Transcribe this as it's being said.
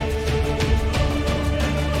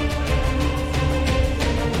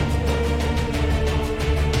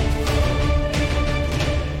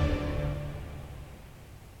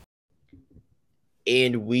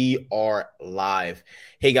And we are live.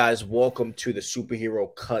 Hey guys, welcome to the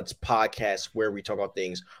Superhero Cuts podcast where we talk about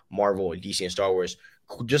things Marvel and DC and Star Wars.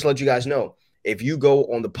 Just to let you guys know, if you go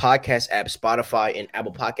on the podcast app, Spotify and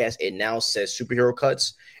Apple Podcasts, it now says Superhero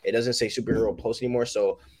Cuts. It doesn't say Superhero Post anymore.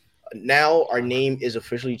 So now our name is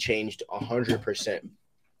officially changed 100%. I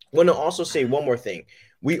want to also say one more thing.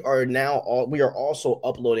 We are also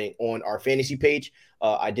uploading on our fantasy page.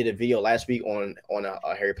 I did a video last week on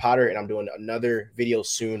a Harry Potter, and I'm doing another video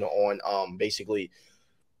soon on basically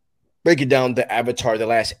breaking down the Avatar, the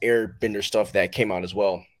Last Airbender stuff that came out as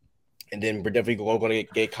well. And then we're definitely going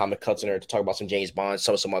to get comic cuts in there to talk about some James Bond,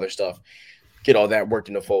 some other stuff, get all that worked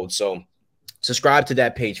in the fold. So subscribe to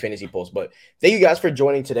that page, Fantasy Post. But thank you guys for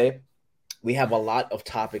joining today. We have a lot of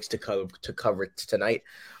topics to cover tonight.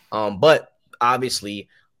 But obviously,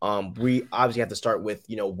 we obviously have to start with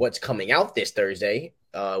what's coming out this Thursday,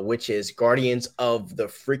 which is Guardians of the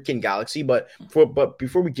freaking Galaxy. But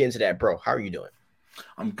before we get into that, bro, how are you doing?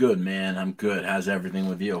 I'm good, man. I'm good. How's everything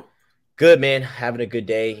with you? Good, man. Having a good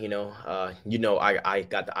day. I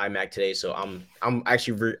got the iMac today, so I'm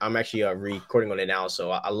actually recording on it now.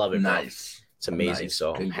 So I love it, bro. Nice. It's amazing. Nice.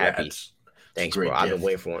 So I'm happy. Congrats. It's a Thanks, bro. great I've been gift.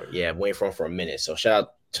 waiting for it. Yeah, waiting for him for a minute. So shout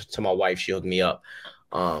out to my wife. She hooked me up.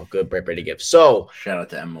 Good birthday gift. So Shout out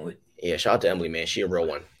to Emily. yeah, shout out to Emily, man. She a real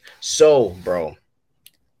one. So, bro,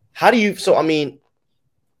 how do you? So, I mean,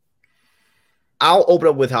 I'll open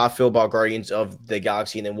up with how I feel about Guardians of the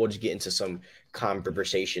Galaxy, and then we'll just get into some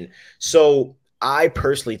conversation. So, I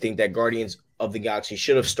personally think that Guardians of the Galaxy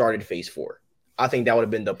should have started Phase 4. I think that would have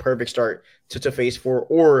been the perfect start to Phase 4,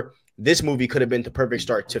 or this movie could have been the perfect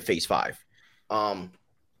start to Phase 5. Um,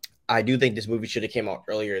 I do think this movie should have came out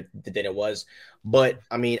earlier than it was, but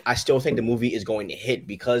I mean, I still think the movie is going to hit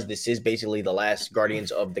because this is basically the last Guardians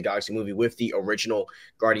of the Galaxy movie with the original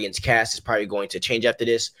Guardians cast. It's probably going to change after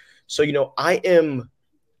this. So, I am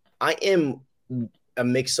a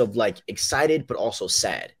mix of like excited but also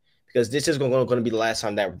sad because this is going to be the last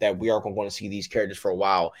time that we are going to see these characters for a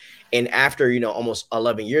while. And after almost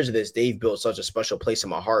 11 years of this, they've built such a special place in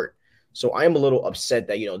my heart. So I am a little upset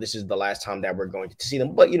that this is the last time that we're going to see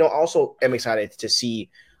them. But also am excited to see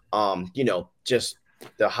just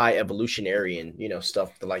the high evolutionary and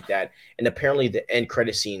stuff like that. And apparently the end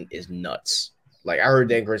credit scene is nuts. Like I heard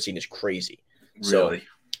the end credit scene is crazy. So Really?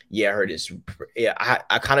 yeah, I heard it's yeah.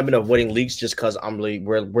 I kind of been avoiding leaks just because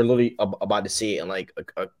we're literally about to see it in like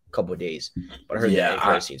a couple of days. But I heard the Yeah, end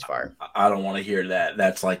credit scene's fire. I don't want to hear that.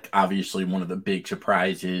 That's like obviously one of the big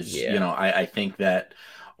surprises. Yeah. I think that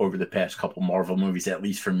over the past couple Marvel movies, at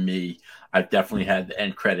least for me, I've definitely had the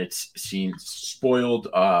end credits scene spoiled.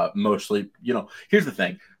 Mostly, here's the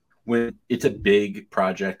thing. When it's a big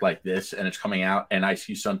project like this and it's coming out and I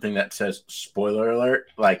see something that says spoiler alert,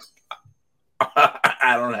 like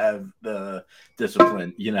I don't have the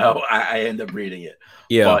discipline, I end up reading it.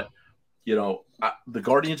 Yeah. But, the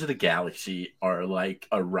Guardians of the Galaxy are like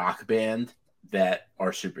a rock band that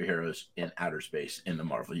are superheroes in outer space in the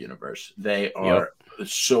Marvel universe. They Yep. are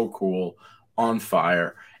so cool, on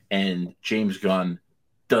fire, and James Gunn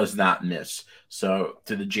does not miss. So,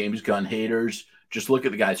 to the James Gunn haters, just look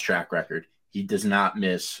at the guy's track record. He does not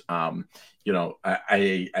miss.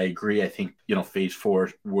 I agree. I think Phase 4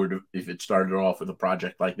 would have, if it started off with a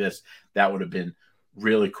project like this, that would have been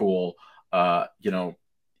really cool.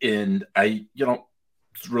 And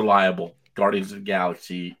it's reliable. Guardians of the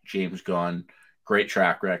Galaxy, James Gunn, great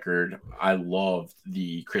track record. I loved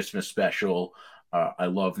the Christmas special. I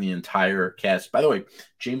love the entire cast. By the way,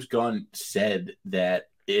 James Gunn said that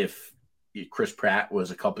if Chris Pratt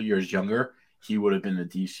was a couple years younger, he would have been the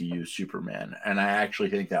DCU Superman. And I actually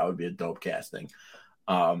think that would be a dope casting.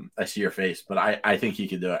 I see your face, but I think he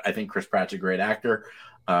could do it. I think Chris Pratt's a great actor.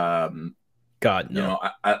 Um, God no.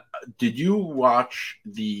 did you watch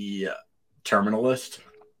the Terminalist,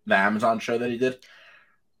 the Amazon show that he did?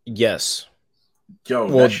 Yes. Yo,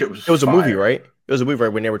 Well, that shit was it was a movie, fire. right? It was a movie,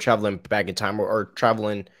 right? When they were traveling back in time or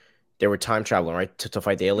traveling, they were time traveling, right? To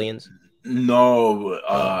fight the aliens. No,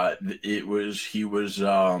 Oh, he was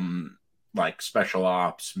like special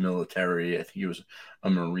ops, military. I think he was a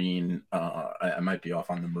Marine. I might be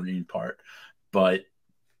off on the Marine part, but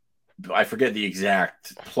I forget the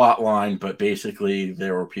exact plot line. But basically,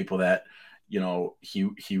 there were people that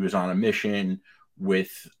he was on a mission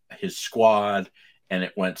with his squad, and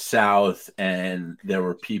it went south, and there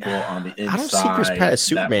were people on the I don't see Chris Pratt inside as that were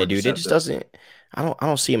Superman, dude. It just deceptive. doesn't. I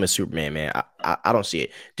don't see him as Superman, man. I don't see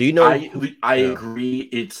it. Do you know I who? I Yeah. agree.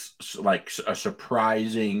 It's like a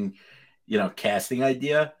surprising, casting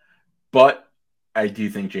idea, but I do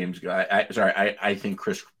think James. Sorry, I think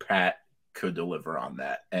Chris Pratt could deliver on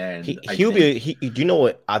that. And He'll be. Do you know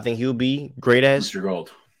what I think he'll be great as? Mr.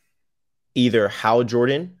 Gold. Either Hal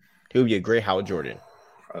Jordan. He'll be a great Hal Jordan.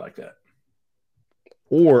 I like that.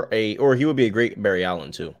 Or he would be a great Barry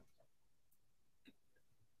Allen too.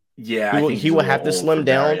 Yeah, I think he will have to slim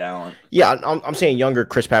down. Yeah, I'm saying younger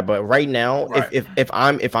Chris Pratt, but right now, right. if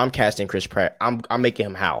I'm casting Chris Pratt, I'm making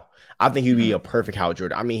him Hal. I think he'd be a perfect Hal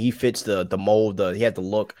Jordan. I mean, he fits the mold. He had the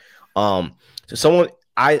look. So someone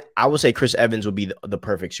I would say Chris Evans would be the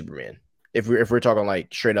perfect Superman if we're talking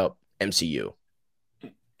like straight up MCU.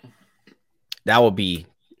 That would be.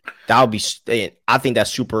 I think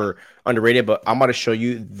that's super underrated. But I'm about to show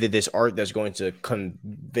you this art that's going to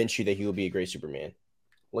convince you that he will be a great Superman.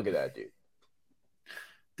 Look at that, dude.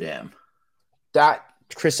 Damn. That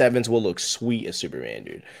Chris Evans will look sweet as Superman,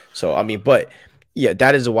 dude. So, I mean, but yeah,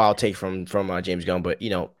 that is a wild take from James Gunn. But, you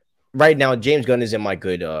know, right now, James Gunn is in my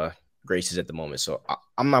good graces at the moment. So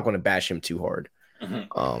I'm not going to bash him too hard.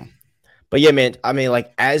 Mm-hmm. But yeah, man, I mean,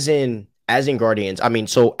 like as in Guardians, I mean,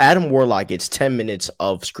 so Adam Warlock gets 10 minutes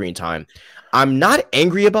of screen time. I'm not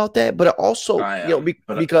angry about that, but also,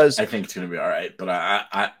 because I think it's going to be all right. But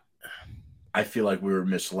I feel like we were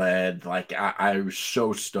misled. Like I was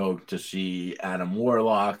so stoked to see Adam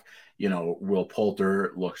Warlock. You know, Will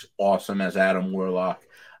Poulter looks awesome as Adam Warlock.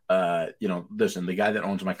 You know, listen, the guy that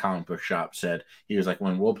owns my comic book shop said, he was like,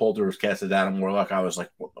 when Will Poulter was cast as Adam Warlock, I was like,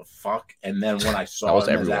 what the fuck? And then when I saw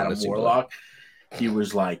him as Adam Warlock, he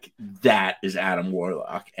was like, that is Adam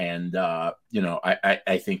Warlock. And, you know,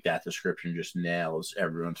 I think that description just nails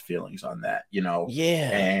everyone's feelings on that, you know? Yeah,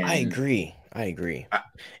 and I agree.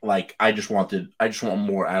 I just want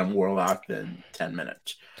more Adam Warlock than 10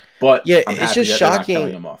 minutes. But yeah, it's just shocking.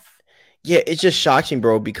 Him off. Yeah, it's just shocking,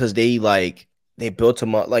 bro, because they built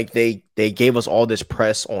him up. Like they gave us all this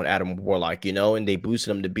press on Adam Warlock, you know, and they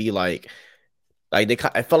boosted him to be I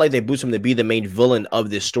felt like they boosted him to be the main villain of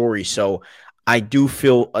this story. So I do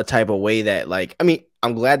feel a type of way that, like, I mean,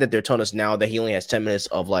 I'm glad that they're telling us now that he only has 10 minutes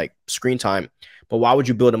of like screen time, but why would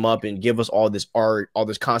you build him up and give us all this art, all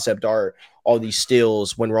this concept art, all these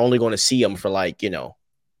stills when we're only going to see him for like, you know,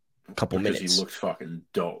 a couple minutes? He looks fucking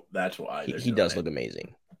dope. That's why he does look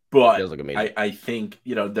amazing. But he does look amazing. I think,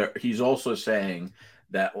 you know, he's also saying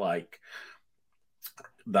that like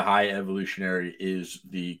the High Evolutionary is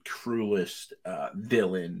the cruelest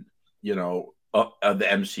villain, you know, of the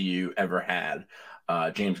MCU ever had.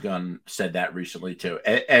 James Gunn said that recently too.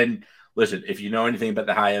 And listen, if you know anything about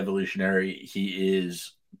the High Evolutionary, he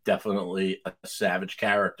is definitely a savage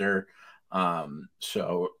character.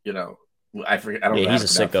 So, you know, I forget. I don't know how to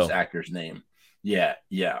pronounce this actor's name. Yeah,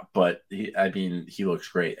 but he looks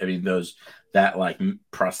great. I mean, that like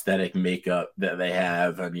prosthetic makeup that they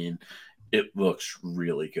have, I mean, it looks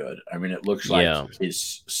really good. I mean, it looks like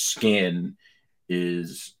his skin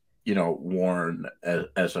is, you know, worn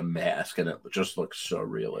as a mask, and it just looks so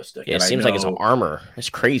realistic. Yeah, it seems like it's an armor. It's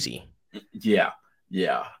crazy. Yeah.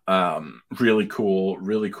 Really cool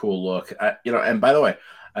look. You know, and by the way,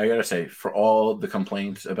 I gotta say, for all the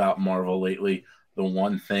complaints about Marvel lately, the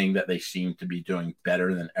one thing that they seem to be doing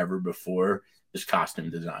better than ever before is costume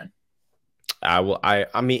design.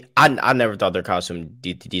 I mean, I never thought their costume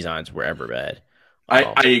designs were ever bad.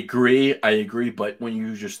 I agree, but when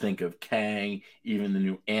you just think of Kang, even the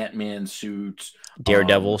new Ant-Man suits,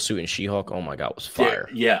 Daredevil suit and She-Hulk, oh my god, was fire.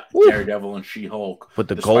 Daredevil and She-Hulk with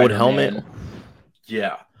the gold helmet.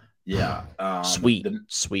 Yeah. Sweet.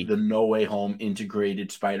 The No Way Home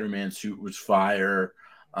integrated Spider-Man suit was fire.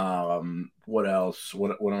 What else?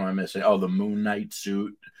 What am I missing? Oh, the Moon Knight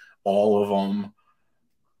suit, all of them.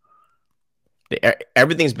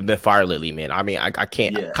 Everything's been fire lately, man. I mean, I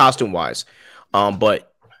can't costume wise.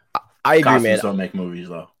 But I agree, Costumes man. Don't make movies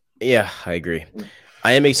though. Yeah, I agree.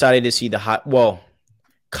 I am excited to see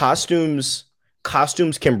costumes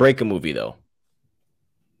can break a movie though.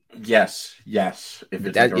 Yes. If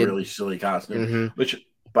it's like a really silly costume. Which,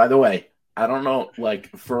 by the way, I don't know, like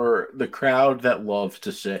for the crowd that loves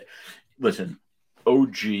to say, listen,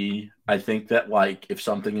 OG, I think that like if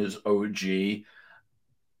something is OG,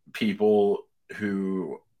 people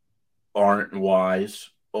who aren't wise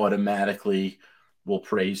automatically will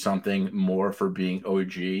praise something more for being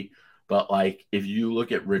OG. But like if you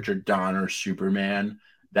look at Richard Donner's Superman,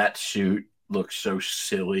 that suit looks so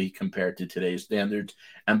silly compared to today's standards.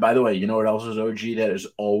 And by the way, you know what else is OG that is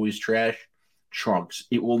always trash? Trunks.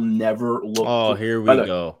 It will never look. Oh, here we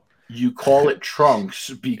go. You call it Trunks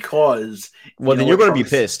because. Well, then you're going to be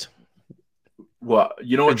pissed. Well,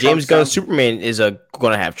 you know what? James Gunn Superman is going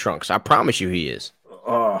to have trunks. I promise you, he is.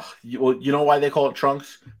 Well, you know why they call it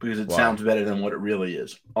Trunks? Because it sounds better than what it really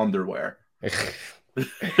is. Underwear.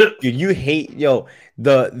 Dude, you hate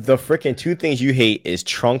the freaking two things you hate is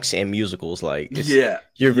trunks and musicals. Like it's Yeah,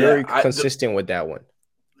 you're yeah, very consistent with that one.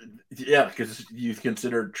 yeah, because you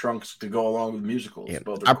consider Trunks to go along with musicals. Yeah.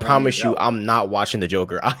 Both are I corny as promise you, hell. I'm not watching the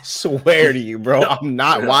Joker. I swear to you, bro. No, I'm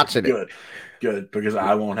not no, watching it. good, because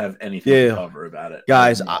I won't have anything to Yeah. cover about it. I will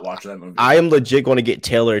Guys, not watch that movie. I am legit going to get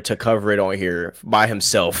Taylor to cover it on here by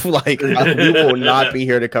himself. Like we will not be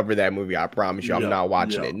here to cover that movie. I promise you. I'm Yeah, not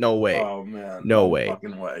watching yeah. it. No way. Oh man, No no way.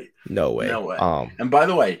 fucking way, No way. no way. And by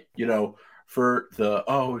the way, for the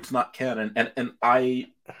it's not canon, and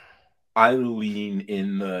I lean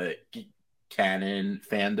in the canon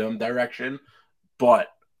fandom direction, but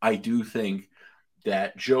I do think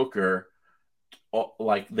that Joker,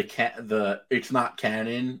 like the it's not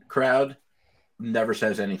canon crowd, never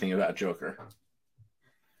says anything about Joker.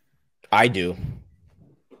 I do.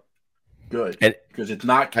 Good, And because it's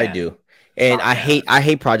not I canon. do. And I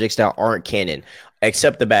hate projects that aren't canon,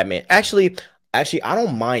 except the Batman. Actually, I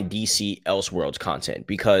don't mind DC Elseworlds content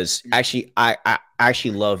because I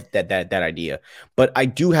actually love that idea. But I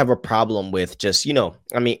do have a problem with just,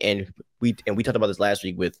 I mean, and we talked about this last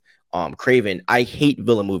week with Craven. I hate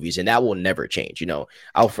villain movies, and that will never change.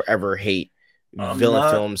 I'll forever hate I'm villain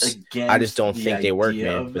not films. I just against don't the think they work, idea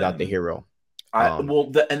man, of without the them. hero. Um,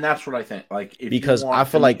 And that's what I think. Like, if you because I want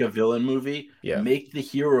to feel make like, a villain movie, yeah, make the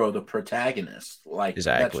hero the protagonist. Like, that's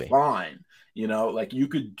exactly. fine. Like you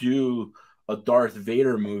could do a Darth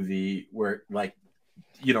Vader movie where, like,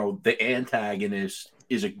 the antagonist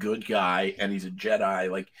is a good guy and he's a Jedi.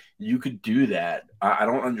 Like, you could do that. I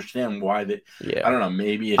don't understand why that. Yeah. I don't know.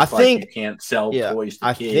 Maybe I it's like think you can't sell Yeah, toys to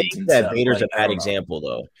I think kids and that stuff. Vader's a Like, I bad don't know. example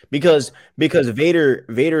though, because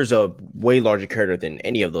Vader's a way larger character than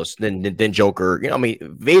any of those than Joker. I mean,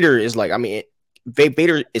 Vader is like, I mean,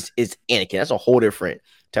 Vader is Anakin. That's a whole different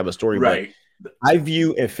type of story. But Right. I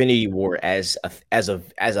view Infinity War as a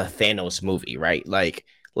Thanos movie, right? Like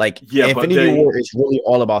Yeah, but Infinity War is really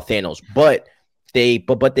all about Thanos, but they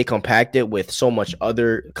compact it with so much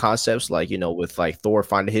other concepts, like with like Thor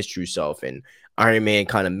finding his true self and Iron Man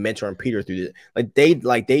kind of mentoring Peter through it. They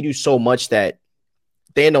do so much that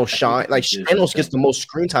Thanos I think shine. it's a Like Disney Thanos gets thing. the most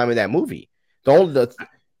screen time in that movie. The only the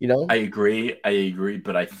you know I agree,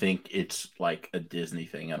 but I think it's like a Disney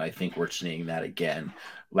thing, and I think we're seeing that again.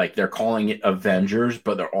 Like, they're calling it Avengers,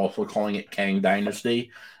 but they're also calling it Kang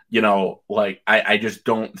Dynasty. Like, I just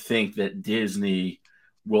don't think that Disney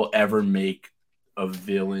will ever make a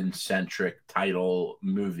villain centric title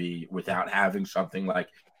movie without having something like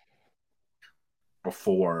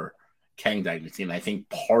before Kang Dynasty. And I think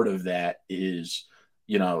part of that is,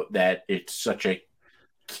 that it's such a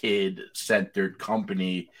kid centered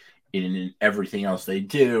company in everything else they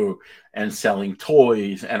do and selling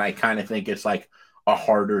toys. And I kind of think it's like a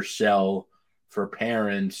harder sell for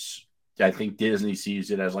parents. I think Disney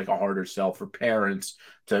sees it as like a harder sell for parents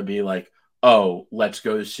to be like, oh, let's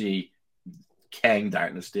go see Kang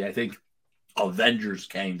Dynasty. I think Avengers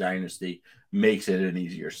Kang Dynasty makes it an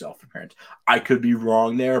easier sell for parents. I could be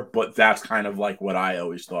wrong there, but that's kind of like what I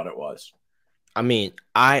always thought it was. I mean,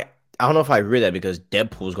 I don't know if I agree with that because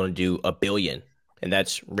Deadpool's going to do $1 billion, and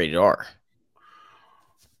that's rated R.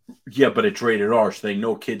 Yeah, but it's rated R, so they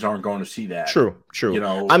know kids aren't going to see that. True.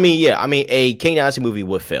 I mean, yeah. I mean, a King Dynasty movie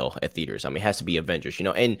would fail at theaters. I mean, it has to be Avengers,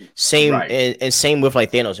 and same Right. and same with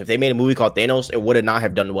like Thanos. If they made a movie called Thanos, it would not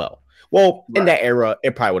have done well. Well, in that era,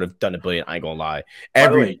 it probably would have done $1 billion. I ain't gonna lie.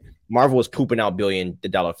 Marvel was pooping out $1 billion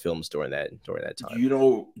films during that time.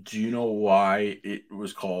 Do you know why it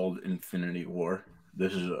was called Infinity War?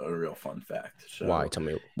 This is a real fun fact. So why? Tell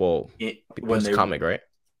me. Well, when the comic, right?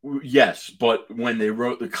 Yes, but when they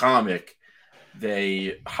wrote the comic,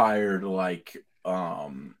 they hired like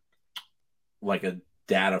a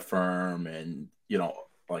data firm and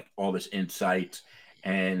like all this insight,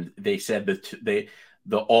 and they said that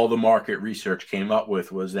all the market research came up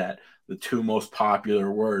with was that the two most popular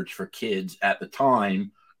words for kids at the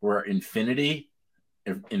time were infinity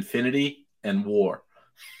and war.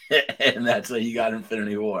 And that's how you got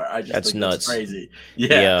Infinity War. I just think nuts. That's crazy.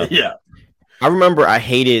 Yeah. I remember I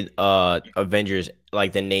hated Avengers,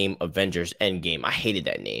 like the name Avengers Endgame. I hated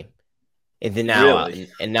that name. And then now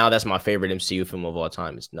now that's my favorite MCU film of all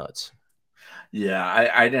time. It's nuts. Yeah,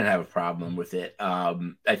 I didn't have a problem with it.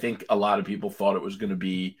 I think a lot of people thought it was going to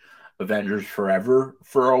be Avengers Forever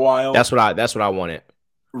for a while. That's what I wanted.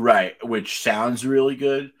 Right, which sounds really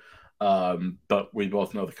good. But we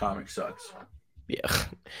both know the comic sucks. Yeah.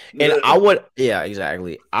 And I would, yeah,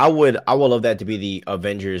 exactly. I would love that to be the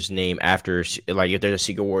Avengers name after, like, if there's a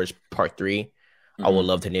Secret Wars Part 3, I would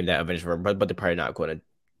love to name that Avengers, but they're probably not going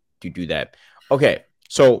to do that. Okay.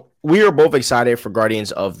 So we are both excited for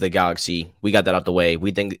Guardians of the Galaxy. We got that out the way.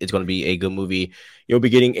 We think it's going to be a good movie. You'll be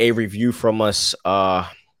getting a review from us.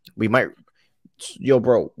 We might. Yo,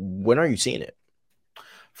 bro, when are you seeing it?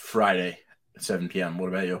 Friday at 7 p.m. What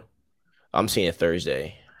about you? I'm seeing it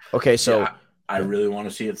Thursday. Okay, See, so I really want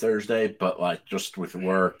to see it Thursday, but like just with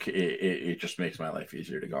work, it just makes my life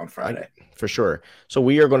easier to go on I Friday. for sure. So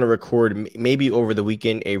we are going to record maybe over the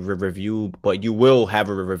weekend a review, but you will have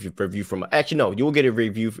a review from. Actually, no, you will get a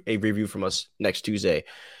review from us next Tuesday,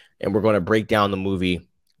 and we're going to break down the movie.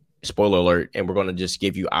 Spoiler alert, and we're going to just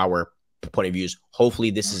give you our point of views.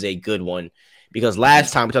 Hopefully, this is a good one because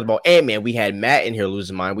last time we talked about Ant-Man, we had Matt in here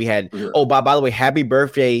losing mind. We had by the way, happy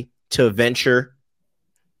birthday to Venture.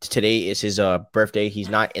 Today is his birthday. He's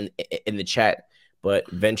not in the chat, but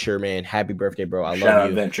Venture, man, happy birthday, bro. I Shout love out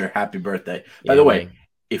you. Venture, happy birthday. By Yeah, the way, man.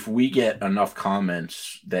 if we get enough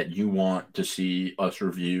comments that you want to see us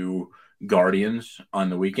review Guardians on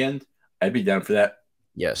the weekend, I'd be down for that.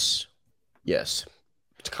 Yes. Yes.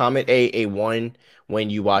 Comment a one when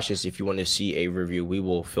you watch this if you want to see a review. We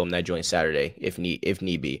will film that joint Saturday if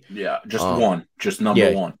need be. Yeah, just Um one, just number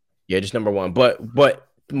yeah, one. yeah, just number one. But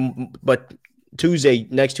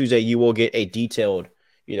next Tuesday, you will get a detailed,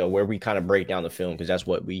 where we kind of break down the film because that's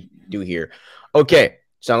what we do here. Okay,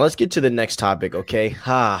 so now let's get to the next topic. Okay,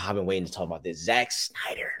 I've been waiting to talk about this. Zack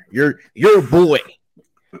Snyder, your boy,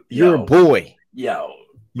 your Yo, boy, yo.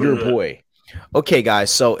 your boy. Okay,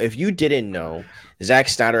 guys. So if you didn't know, Zack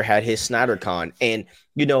Snyder had his SnyderCon, and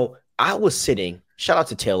I was sitting. Shout out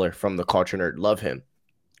to Taylor from the Culture Nerd, love him.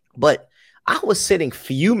 But I was sitting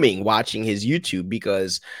fuming watching his YouTube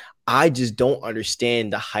because I just don't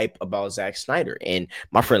understand the hype about Zack Snyder. And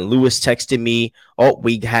my friend Lewis texted me, "Oh,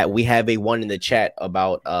 we have a one in the chat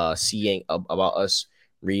about seeing about us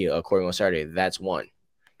recording on Saturday." That's one.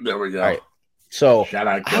 There we All go. right. So Shout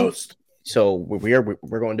out I Ghost. so we're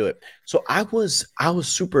going to do it. So I was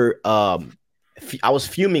super I was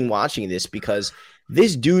fuming watching this because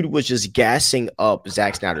this dude was just gassing up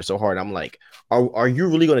Zack Snyder so hard. I'm like, are you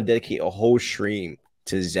really going to dedicate a whole stream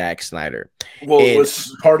to Zack Snyder? Well, it And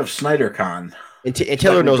was part of SnyderCon. and Like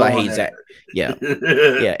Taylor we're knows I going hate Zack. there.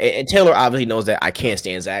 Yeah, yeah, and Taylor obviously knows that I can't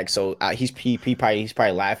stand Zack. So he's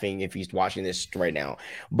probably laughing if he's watching this right now.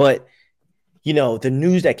 But the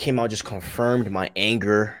news that came out just confirmed my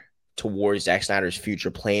anger towards Zack Snyder's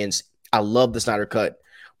future plans. I love the Snyder Cut,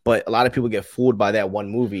 but a lot of people get fooled by that one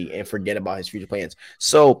movie and forget about his future plans.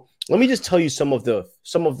 So let me just tell you some of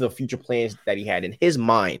the future plans that he had in his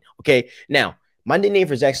mind. Okay, now my nickname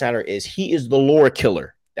for Zack Snyder is he is the lore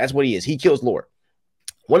killer. That's what he is. He kills lore.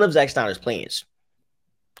 One of Zack Snyder's plans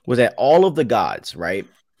was that all of the gods, right?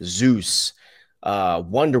 Zeus,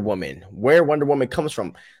 Wonder Woman, where Wonder Woman comes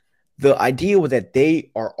from, the idea was that they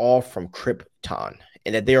are all from Krypton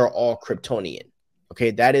and that they are all Kryptonian.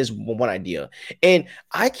 Okay, that is one idea. And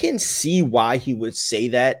I can see why he would say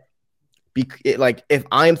that. Like, if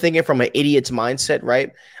I'm thinking from an idiot's mindset,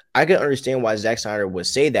 right? I can understand why Zack Snyder would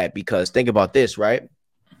say that because think about this, right?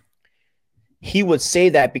 He would say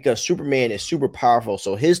that because Superman is super powerful.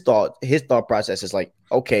 So his thought process is like,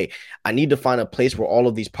 okay, I need to find a place where all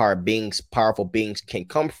of these powerful beings can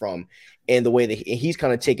come from. And the way that he's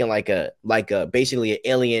kind of taking like a basically an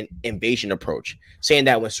alien invasion approach, saying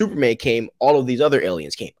that when Superman came, all of these other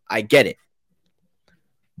aliens came. I get it.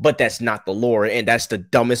 But that's not the lore, and that's the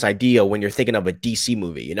dumbest idea when you're thinking of a DC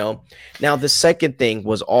movie. Now, the second thing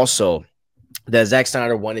was also that Zack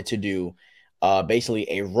Snyder wanted to do basically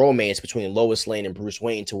a romance between Lois Lane and Bruce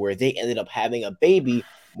Wayne to where they ended up having a baby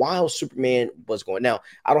while Superman was going. Now,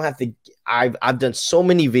 I don't have to. I've done so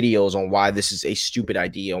many videos on why this is a stupid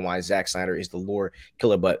idea and why Zack Snyder is the lore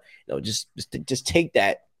killer, but just take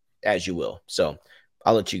that as you will. So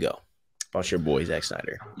I'll let you go about your boy Zack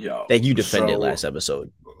Snyder Yo, that you defended so last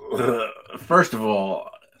episode. first of all,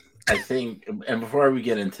 I think, and before we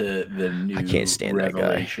get into the I can't new stand that guy.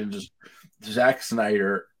 revelations, Zack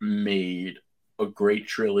Snyder made a great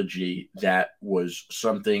trilogy that was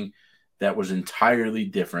something that was entirely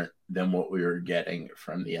different than what we were getting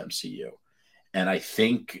from the MCU. And I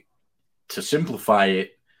think to simplify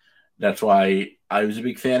it, that's why I was a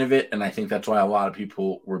big fan of it. And I think that's why a lot of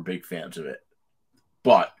people were big fans of it.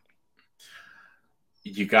 But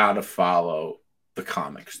you got to follow the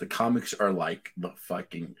comics. The comics are like the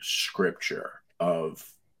fucking scripture of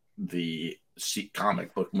the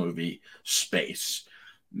comic book movie space.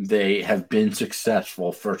 They have been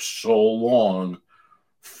successful for so long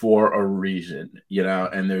for a reason,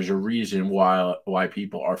 and there's a reason why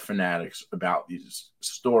people are fanatics about these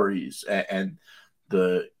stories and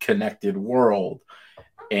the connected world.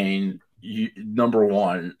 And number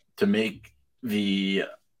one, to make the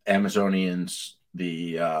Amazonians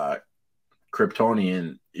the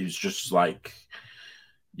Kryptonian is just like,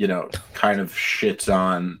 kind of shits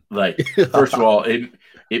on, like, first of all,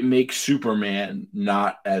 it makes Superman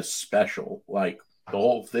not as special. Like, the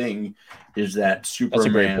whole thing is that That's a great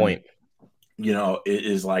Superman, point.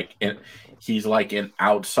 is like, he's like an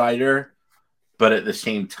outsider, but at the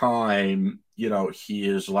same time, he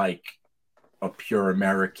is like a pure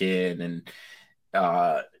American, and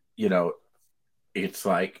uh, you know, it's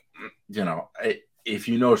like, if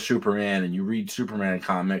you know Superman and you read Superman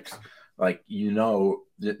comics, like,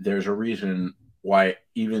 there's a reason why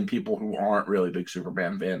even people who aren't really big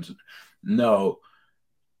Superman fans know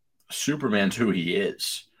Superman's who he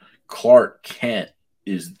is. Clark Kent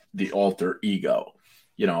is the alter ego,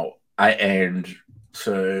 and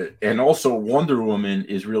also Wonder Woman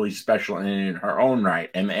is really special in her own right,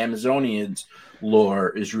 and the Amazonians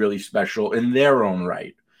lore is really special in their own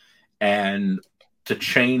right. And to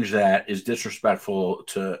change that is disrespectful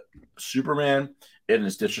to Superman, and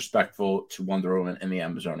is disrespectful to Wonder Woman and the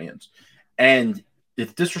Amazonians, and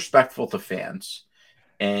it's disrespectful to fans.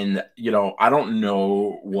 And I don't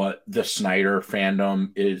know what the Snyder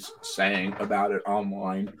fandom is saying about it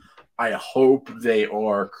online. I hope they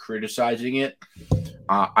are criticizing it.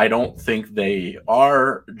 I don't think they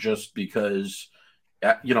are, just because,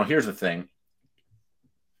 here's the thing.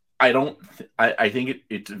 I don't. I think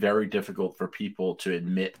it's very difficult for people to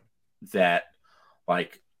admit that,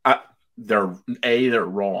 like, they're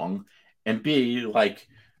wrong, and B, like,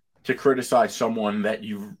 to criticize someone that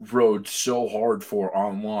you rode so hard for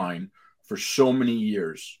online for so many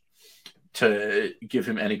years, to give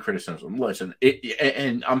him any criticism. Listen,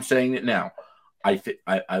 and I'm saying it now. I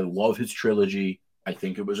love his trilogy. I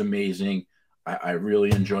think it was amazing. I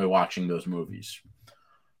really enjoy watching those movies,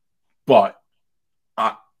 but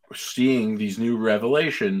seeing these new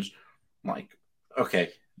revelations, I'm like, okay,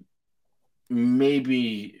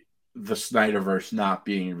 maybe the Snyderverse not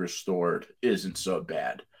being restored isn't so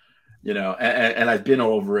bad, and I've been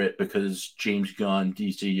over it because James Gunn,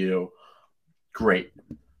 DCU, great.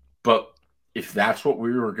 But if that's what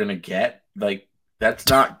we were going to get, like, that's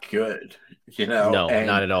not good, No, not and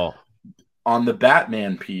at all. on the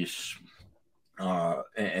Batman piece,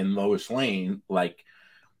 and Lois Lane, like,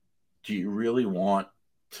 do you really want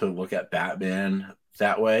to look at Batman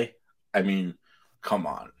that way? I mean, come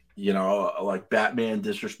on. Like, Batman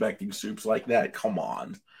disrespecting Supes like that. Come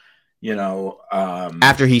on.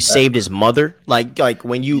 After he saved his mother, like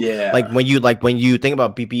when you Yeah. when you think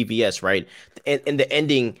about BBVS, right? In the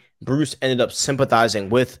ending, Bruce ended up sympathizing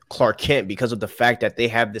with Clark Kent because of the fact that they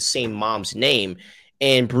have the same mom's name,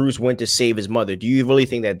 and Bruce went to save his mother. Do you really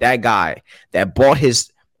think that that guy that bought his,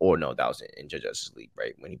 or no, that was in Justice League,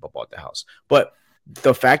 right, when he bought the house, but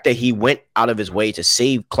the fact that he went out of his way to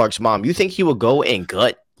save Clark's mom, you think he would go and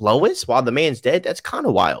gut Lois while the man's dead? That's kind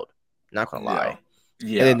of wild. Not gonna Yeah. lie. And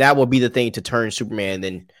Yeah. then that will be the thing to turn Superman. And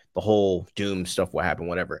then the whole Doom stuff will happen,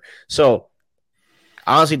 whatever. So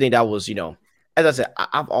I honestly think that was, as I said,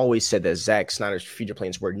 I've always said that Zack Snyder's future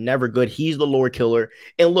plans were never good. He's the Lord Killer.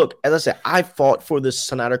 And look, as I said, I fought for the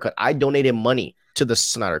Snyder Cut. I donated money to the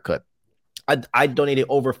Snyder Cut. I donated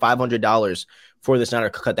over $500 for the Snyder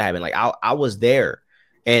Cut that happened. Like, I was there,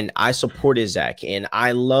 and I supported Zack, and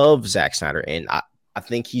I love Zack Snyder, and I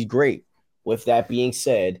think he's great. With that being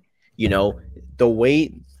said, you know, the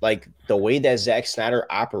way that Zack Snyder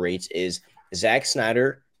operates is Zack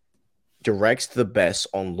Snyder directs the best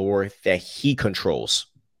on lore that he controls.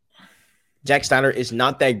 Zack Snyder is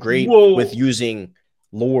not that great with Well, using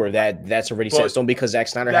lore that's already set in but stone because Zack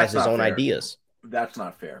Snyder has that's his not own fair. ideas. That's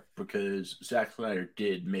not fair, because Zack Snyder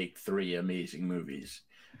did make 3 amazing movies.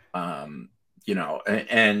 And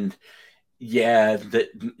yeah, that,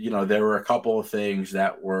 there were a couple of things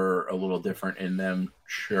that were a little different in them.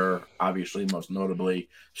 Sure, obviously, most notably,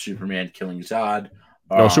 Superman killing Zod.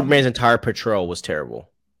 No, Superman's entire portrayal was terrible,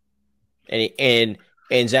 and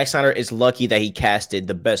Zack Snyder is lucky that he casted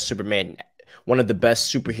the best Superman, one of the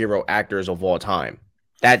best superhero actors of all time.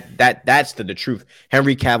 That's the truth.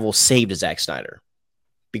 Henry Cavill saved Zack Snyder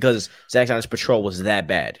because Zack Snyder's portrayal was that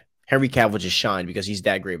bad. Henry Cavill just shined because he's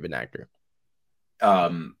that great of an actor.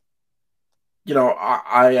 I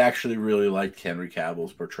actually really liked Henry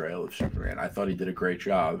Cavill's portrayal of Superman. I thought he did a great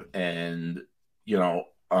job, and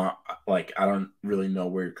like, I don't really know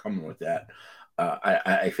where you're coming with that.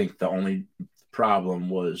 I think the only problem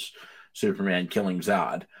was Superman killing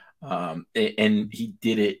Zod, and he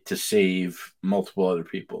did it to save multiple other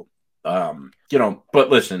people. But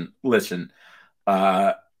listen.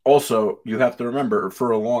 Also, you have to remember,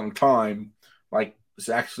 for a long time, like,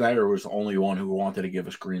 Zack Snyder was the only one who wanted to give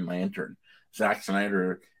us Green Lantern. Zack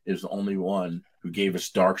Snyder is the only one who gave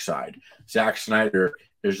us Darkseid. Zack Snyder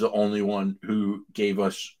is the only one who gave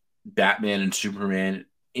us Batman and Superman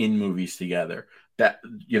in movies together. That,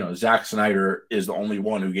 Zack Snyder is the only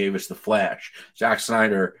one who gave us the Flash. Zack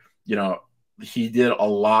Snyder, he did a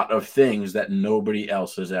lot of things that nobody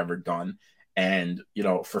else has ever done. And,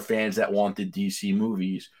 for fans that wanted DC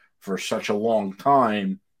movies for such a long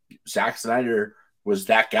time, Zack Snyder was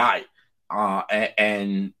that guy.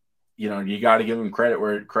 And you got to give him credit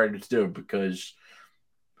where credit's due, because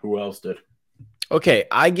who else did? Okay,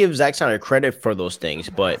 I give Zack Snyder credit for those things,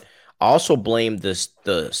 but I also blame the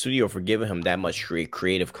studio for giving him that much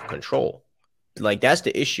creative control. Like, that's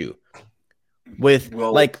the issue. With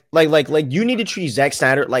like you need to treat Zack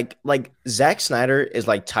Snyder like Zack Snyder is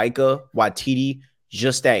like Taika Waititi,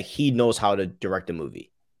 just that he knows how to direct a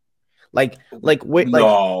movie. Wait, hold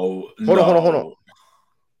on. Hold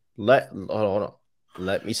on.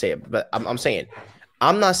 Let me say it. But I'm saying,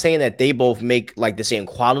 I'm not saying that they both make like the same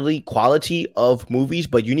quality of movies,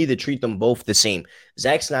 but you need to treat them both the same.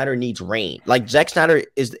 Zack Snyder needs reign. Like, Zack Snyder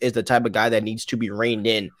is the type of guy that needs to be reined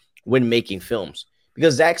in when making films,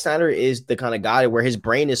 because Zack Snyder is the kind of guy where his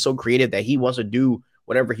brain is so creative that he wants to do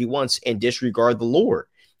whatever he wants and disregard the lore.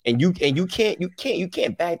 And you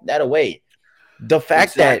can't back that away. The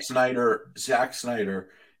fact that Zack Snyder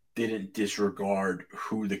didn't disregard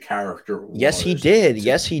who the character was. Yes, he did.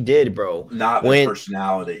 Yes, he did, bro. Not the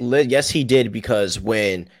personality. Yes, he did, because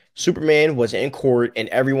when Superman was in court and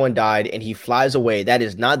everyone died and he flies away, that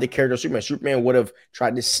is not the character of Superman. Superman would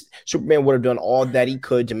have done all that he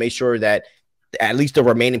could to make sure that at least the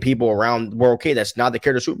remaining people around were okay. That's not the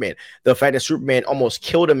character of Superman. The fact that Superman almost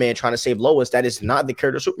killed a man trying to save Lois, that is not the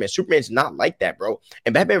character of Superman. Superman's not like that, bro.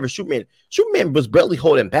 And Batman vs Superman was barely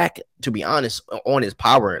holding back, to be honest, on his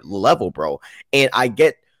power level, bro. And I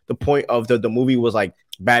get the point of the movie was like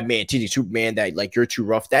Batman teaching Superman that, like, you're too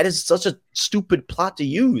rough. That is such a stupid plot to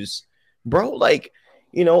use, bro. Like,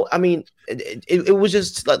 I mean, it was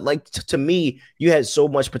just like to me, you had so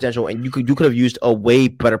much potential, and you could have used a way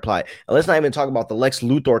better plot. And let's not even talk about the Lex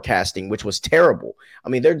Luthor casting, which was terrible. I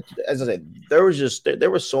mean, as I said,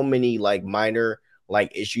 there were so many like minor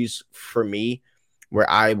like issues for me where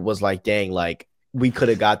I was like, dang, like, we could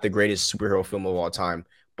have got the greatest superhero film of all time,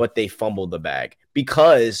 but they fumbled the bag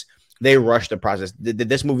because they rushed the process.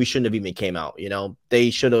 This movie shouldn't have even came out. They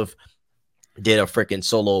should have did a freaking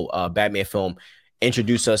solo Batman film,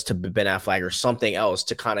 introduce us to Ben Affleck or something else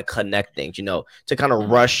to kind of connect things, to kind of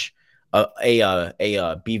rush a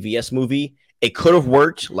BVS movie. It could have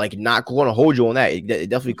worked. Like, not going to hold you on that. It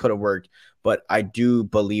definitely could have worked. But I do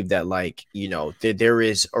believe that, like, there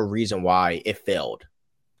is a reason why it failed,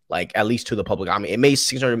 like, at least to the public. I mean, it made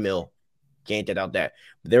 600 mil. Can't doubt that.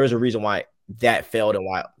 But there is a reason why that failed and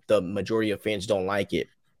why the majority of fans don't like it.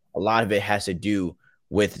 A lot of it has to do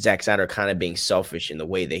with Zack Snyder kind of being selfish in the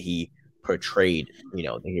way that he portrayed,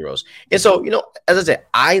 the heroes. And so, as I said,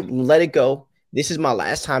 I let it go. This is my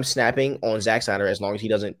last time snapping on Zack Snyder, as long as he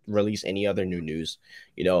doesn't release any other new news,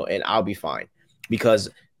 and I'll be fine, because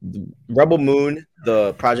Rebel Moon,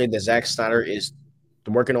 the project that Zack Snyder is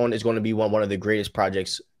working on, is going to be one of the greatest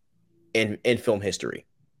projects in film history.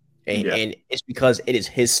 And it's because it is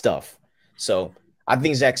his stuff. So I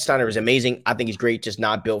think Zack Snyder is amazing. I think he's great, just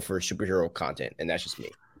not built for superhero content. And that's just me.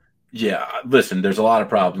 Yeah, listen, there's a lot of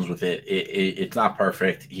problems with it. It's not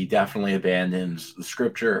perfect. He definitely abandons the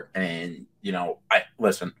scripture. And,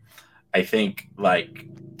 I think, like,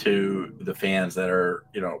 to the fans that are,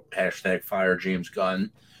 hashtag fire James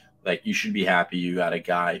Gunn, like, you should be happy you got a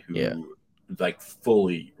guy who, like,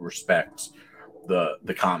 fully respects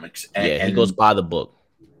the comics. And he goes by the book.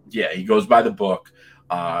 Yeah, he goes by the book.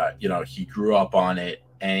 He grew up on it.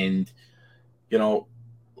 And,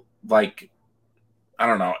 like, I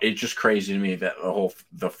don't know. It's just crazy to me that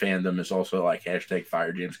the fandom is also like hashtag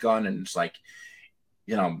fire James Gunn. And it's like,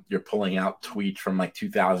 you're pulling out tweets from like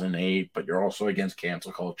 2008, but you're also against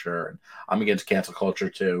cancel culture. And I'm against cancel culture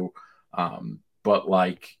too. But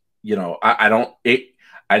like, I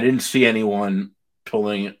didn't see anyone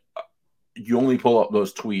pulling. You only pull up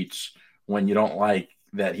those tweets when you don't like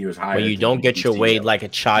that he was hired. When you don't get your way like a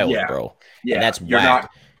child, bro. Yeah, and that's whack.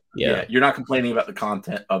 You're not complaining about the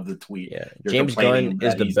content of the tweet. Yeah, James Gunn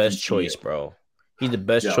is the best choice, bro. He's the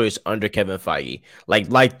best choice under Kevin Feige. Like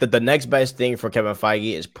the next best thing for Kevin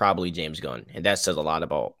Feige is probably James Gunn, and that says a lot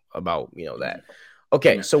about that.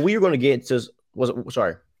 Okay, so we are going to get into.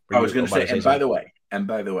 I was going to say, and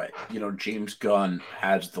by the way, James Gunn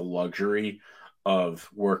has the luxury of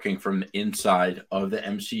working from the inside of the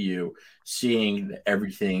MCU, seeing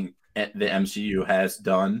everything the MCU has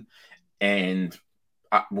done, and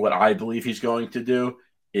what I believe he's going to do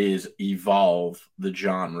is evolve the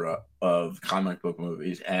genre of comic book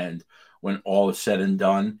movies. And when all is said and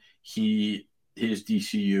done, his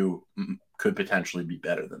DCU could potentially be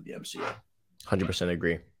better than the MCU. 100%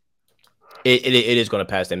 agree. It is going to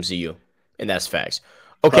pass the MCU, and that's facts.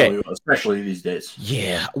 Okay. Probably, especially these days.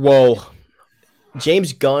 Yeah. Well,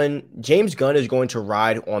 James Gunn is going to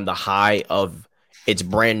ride on the high of it's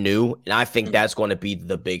brand new, and I think that's going to be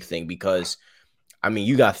the big thing because, I mean,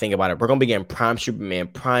 you got to think about it. We're going to be getting prime Superman,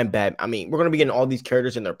 prime Batman. I mean, we're going to be getting all these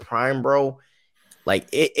characters in their prime, bro. Like,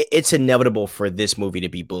 it's inevitable for this movie to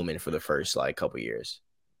be booming for the first, like, couple years.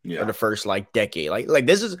 Yeah. Or the first, like, decade. Like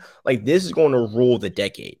this is going to rule the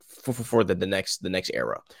decade for the next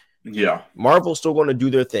era. Yeah. Marvel's still going to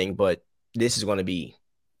do their thing, but this is going to be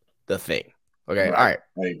the thing. Okay. Right. All right.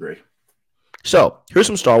 I agree. So here's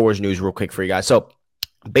some Star Wars news real quick for you guys. So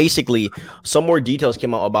basically, some more details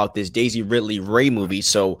came out about this Daisy Ridley Rey movie.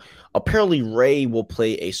 So apparently Rey will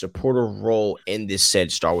play a supportive role in this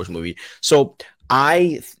said Star Wars movie. So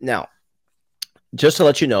now, just to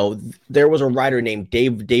let you know, there was a writer named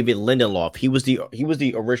David Lindelof. He was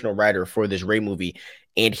the original writer for this Rey movie,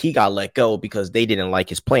 and he got let go because they didn't like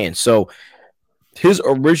his plan. So his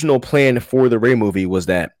original plan for the Rey movie was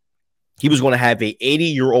that he was going to have a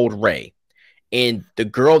 80-year-old Rey, and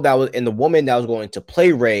the woman that was going to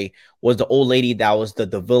play Rey was the old lady that was the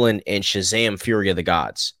villain in Shazam: Fury of the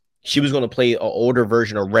Gods. She was going to play an older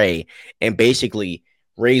version of Rey, and basically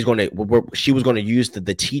she was going to use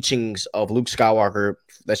the teachings of Luke Skywalker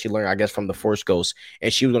that she learned, I guess, from the Force Ghost,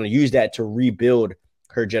 and she was going to use that to rebuild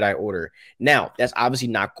her Jedi Order. Now, that's obviously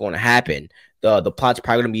not going to happen. The plot's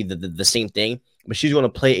probably going to be the same thing, but she's going to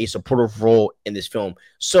play a supportive role in this film.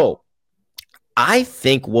 So I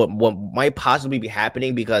think what might possibly be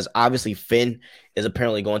happening, because obviously Finn is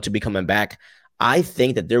apparently going to be coming back, I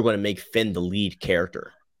think that they're going to make Finn the lead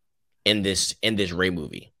character in this Rey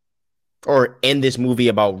movie. Or in this movie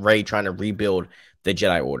about Rey trying to rebuild the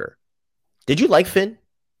Jedi Order. Did you like Finn?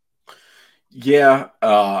 Yeah,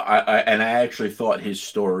 I actually thought his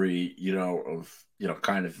story, of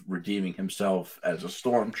kind of redeeming himself as a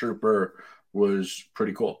stormtrooper was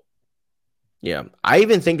pretty cool. Yeah, I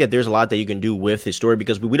even think that there's a lot that you can do with his story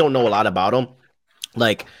because we don't know a lot about him.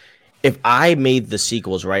 Like, if I made the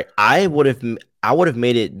sequels, right, I would have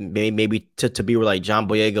made it maybe to be where like John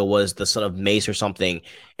Boyega was the son of Mace or something,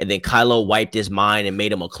 and then Kylo wiped his mind and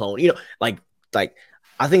made him a clone. Like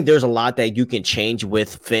I think there's a lot that you can change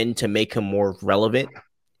with Finn to make him more relevant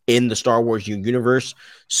in the Star Wars universe.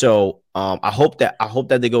 So I hope that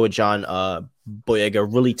they go with John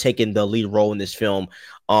Boyega really taking the lead role in this film.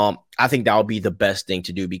 I think that would be the best thing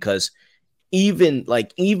to do because even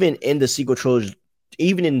in the sequel trilogy.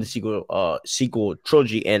 Even in the sequel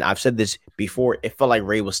trilogy, and I've said this before, it felt like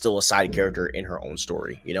Rey was still a side character in her own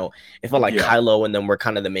story. It felt like Kylo and them were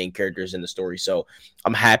kind of the main characters in the story. So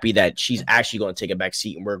I'm happy that she's actually going to take a back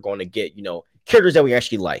seat, and we're going to get characters that we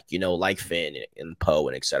actually like Finn and Poe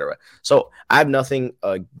and etc. So I have nothing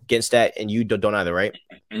against that, and you don't either, right?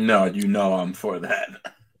 No, I'm for that.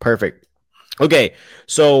 Perfect. Okay,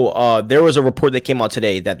 so there was a report that came out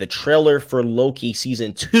today that the trailer for Loki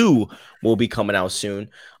season 2 will be coming out soon.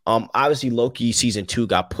 Obviously, Loki season 2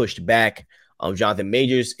 got pushed back. Jonathan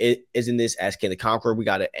Majors is in this as King the Conqueror. We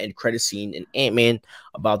got an end credit scene in Ant-Man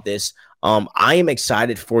about this. I am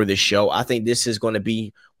excited for this show. I think this is going to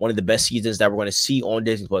be one of the best seasons that we're going to see on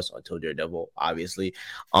Disney Plus until Daredevil, obviously.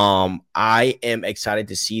 I am excited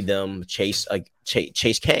to see them chase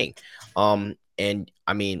Kang. And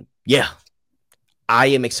I mean, yeah. I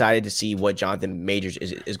am excited to see what Jonathan Majors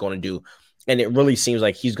is going to do. And it really seems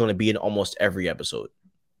like he's going to be in almost every episode.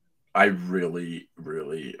 I really,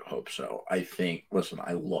 really hope so. I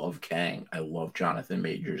love Kang. I love Jonathan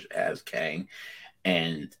Majors as Kang.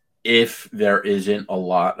 And if there isn't a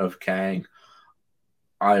lot of Kang,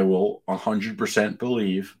 I will 100%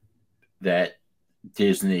 believe that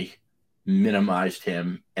Disney minimized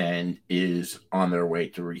him and is on their way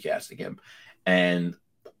to recasting him. And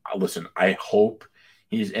listen, I hope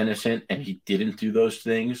he's innocent and he didn't do those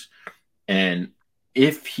things. And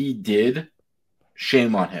if he did,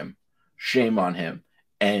 shame on him. Shame on him.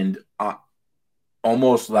 And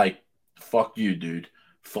almost like, fuck you, dude.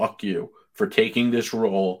 Fuck you for taking this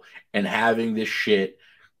role and having this shit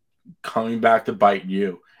coming back to bite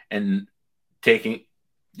you and taking,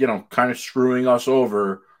 kind of screwing us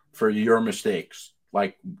over for your mistakes.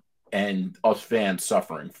 And us fans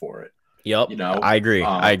suffering for it. Yep. I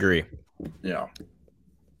agree. Yeah.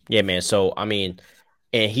 Yeah, man. So, I mean,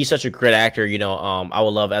 and he's such a great actor, I would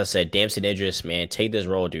love, as I said, Damson Idris, man, take this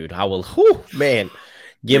role, dude. Man,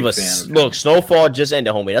 Give Big us fan of look. him. Snowfall just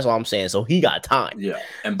ended, homie. That's all I'm saying. So he got time. Yeah.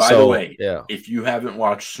 And by the way, yeah. if you haven't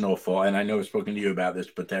watched Snowfall, and I know I've spoken to you about this,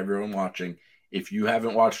 but to everyone watching, if you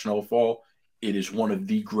haven't watched Snowfall, it is one of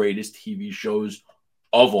the greatest TV shows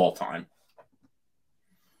of all time.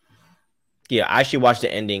 Yeah, I actually watched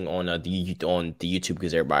the ending on the YouTube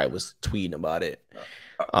because everybody was tweeting about it.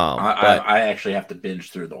 I actually have to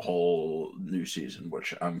binge through the whole new season,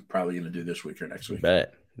 which I'm probably going to do this week or next week.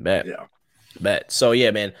 Bet. Yeah. So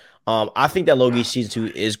yeah, man. I think that Loki season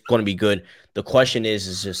 2 is going to be good. The question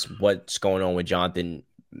is just what's going on with Jonathan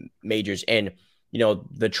Majors, and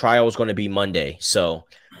the trial is going to be Monday. So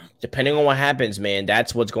depending on what happens, man,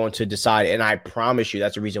 that's what's going to decide. And I promise you,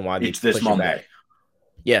 that's the reason why they it's this push Monday. it back.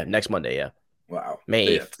 Yeah, next Monday. Yeah. Wow.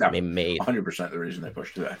 May 8th. Yeah, May 8th. 100% the reason they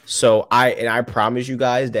pushed it back. So I promise you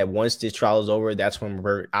guys that once this trial is over, that's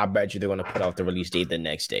when I bet you they're going to put out the release date the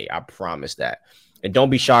next day. I promise that. And don't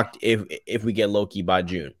be shocked if we get Loki by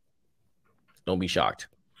June. Don't be shocked.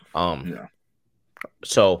 Yeah.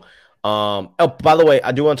 So, oh, by the way,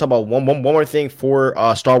 I do want to talk about one more thing for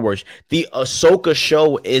Star Wars. The Ahsoka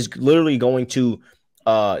show is literally going to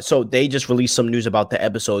so they just released some news about the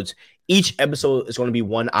episodes. Each episode is going to be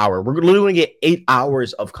 1 hour. We're literally going to get 8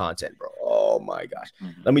 hours of content, bro. Oh my gosh.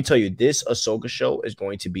 Mm-hmm. Let me tell you, this Ahsoka show is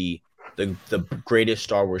going to be the greatest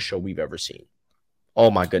Star Wars show we've ever seen.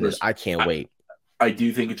 Oh my goodness. I can't wait. I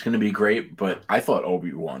do think it's going to be great, but I thought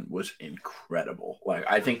Obi-Wan was incredible. Like,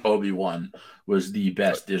 I think Obi-Wan was the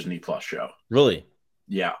best Disney Plus show. Really?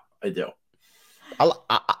 Yeah, I do.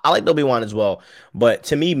 I like Obi-Wan as well, but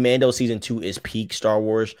to me, Mando season 2 is peak Star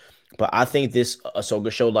Wars. But I think this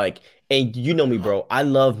Ahsoka show, and you know me, bro, I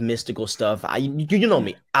love mystical stuff. You know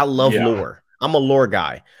me, I love lore. I'm a lore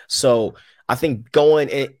guy, so I think going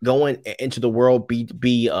into the world, be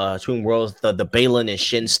between worlds, the Balin and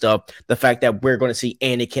Shin stuff, the fact that we're going to see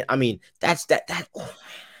Anakin. I mean, that's that. Oh,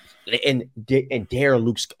 and dare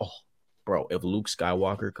Luke's. Oh, bro, if Luke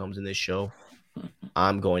Skywalker comes in this show,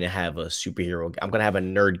 I'm going to have a superhero. I'm going to have a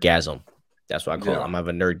nerdgasm. That's what I call it. I'm going to have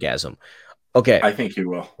a nerdgasm. Okay. I think you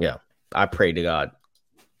will. Yeah. I pray to God.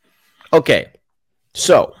 Okay.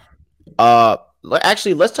 So,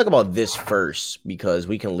 actually, let's talk about this first because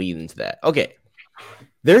we can lead into that. Okay.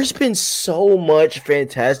 There's been so much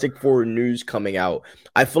Fantastic Four news coming out.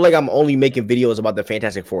 I feel like I'm only making videos about the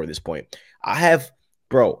Fantastic Four at this point. I have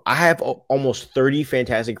almost 30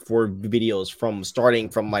 Fantastic Four videos starting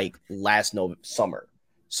from last summer.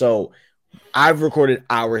 So I've recorded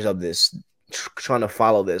hours of this trying to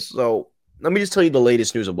follow this. So let me just tell you the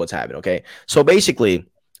latest news of what's happened, okay? So basically,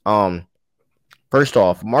 first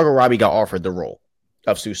off, Margot Robbie got offered the role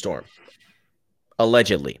of Sue Storm.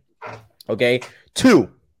 Allegedly. Okay? 2,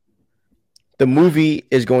 the movie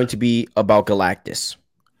is going to be about Galactus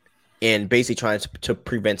and basically trying to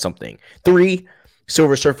prevent something. 3,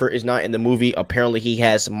 Silver Surfer is not in the movie. Apparently, he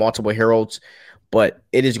has multiple heralds, but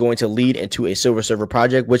it is going to lead into a Silver Surfer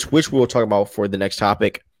project, which we will talk about for the next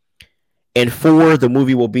topic. And 4, the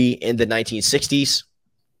movie will be in the 1960s.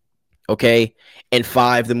 Okay. And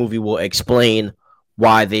 5, the movie will explain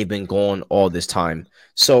why they've been gone all this time.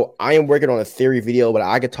 So I am working on a theory video, but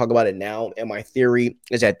I could talk about it now. And my theory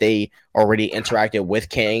is that they already interacted with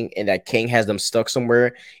Kang and that Kang has them stuck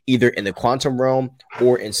somewhere, either in the quantum realm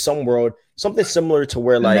or in some world, something similar to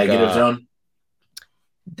where the negative zone.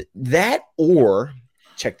 That, or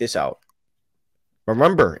check this out.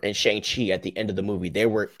 Remember in Shang-Chi at the end of the movie, they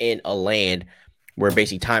were in a land where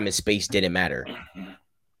basically time and space didn't matter.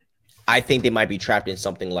 I think they might be trapped in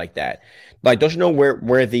something like that. Like, don't you know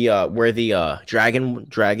where the dragon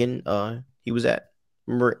he was at?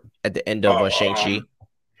 Remember at the end of Shang-Chi?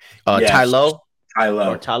 Yes. Talo.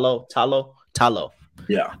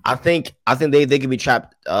 Yeah. I think they could be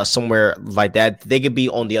trapped somewhere like that. They could be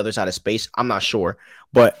on the other side of space. I'm not sure,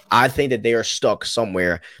 but I think that they are stuck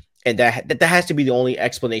somewhere. And that has to be the only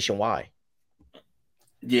explanation why.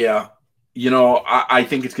 Yeah. I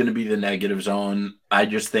think it's going to be the negative zone. I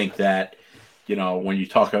just think that, when you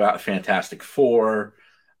talk about Fantastic Four,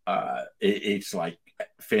 it's like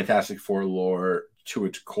Fantastic Four lore to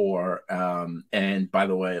its core. And by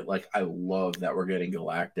the way, I love that we're getting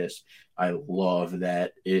Galactus. I love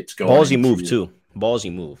that it's going ballsy move too.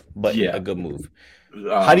 Ballsy move, but yeah, a good move.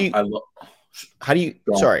 How do you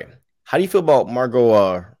feel about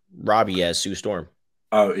Margot Robbie as Sue Storm?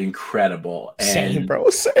 Oh, incredible. Same, bro.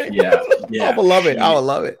 Same. Yeah. I would love it. I would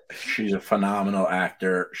love it. She's a phenomenal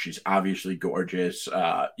actor. She's obviously gorgeous,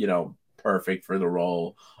 perfect for the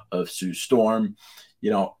role of Sue Storm,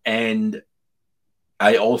 and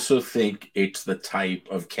I also think it's the type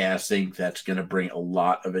of casting that's going to bring a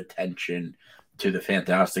lot of attention to the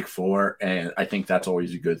Fantastic Four, and I think that's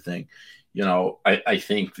always a good thing. I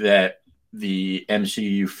think that the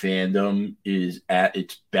MCU fandom is at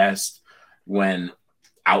its best when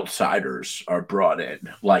outsiders are brought in.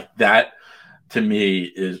 Like that to me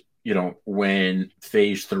is, when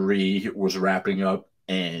phase 3 was wrapping up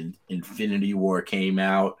and Infinity War came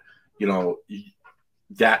out, you know,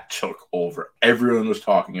 that took over. Everyone was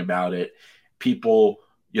talking about it. People,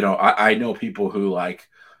 I know people who like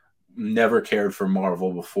never cared for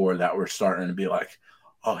Marvel before that were starting to be like,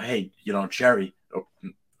 oh, hey, Jerry.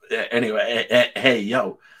 Anyway, hey,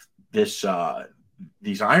 yo, this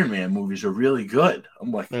these Iron Man movies are really good.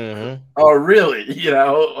 I'm like, oh, really?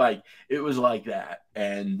 Like it was like that,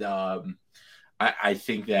 and I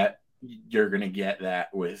think that you're gonna get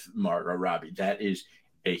that with Margot Robbie. That is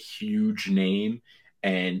a huge name,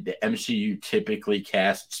 and the MCU typically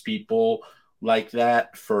casts people like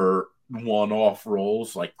that for one-off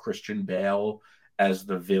roles, like Christian Bale as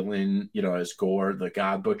the villain, as Gore, the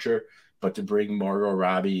God Butcher. But to bring Margot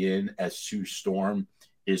Robbie in as Sue Storm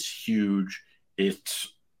is huge.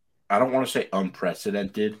 It's, I don't want to say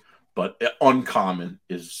unprecedented, but uncommon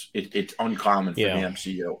it's uncommon for the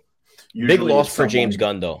MCU. Usually big loss for James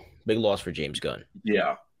Gunn, though. Big loss for James Gunn.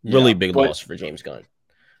 Yeah. Really big loss for James Gunn.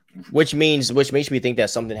 Which makes me think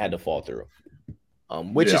that something had to fall through.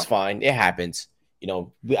 Which is fine. It happens. I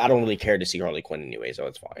don't really care to see Harley Quinn anyway, so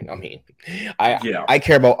it's fine. I mean, I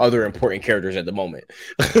care about other important characters at the moment.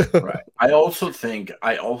 Right. I also think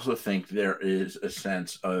there is a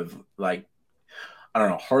sense of like, I don't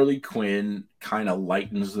know, Harley Quinn kind of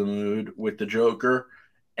lightens the mood with the Joker,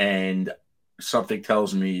 and something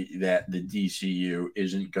tells me that the DCU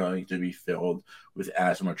isn't going to be filled with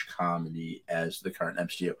as much comedy as the current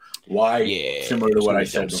MCU. Why? Yeah, similar to what I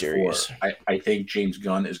said before, I think James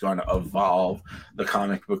Gunn is going to evolve the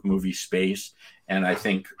comic book movie space, and I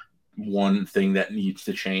think one thing that needs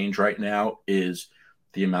to change right now is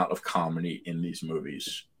the amount of comedy in these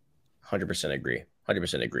movies. 100% agree.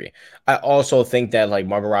 100% agree. I also think that like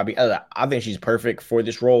Margot Robbie, I think she's perfect for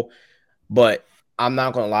this role, but I'm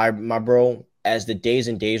not going to lie, my bro. As the days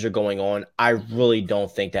and days are going on, I really don't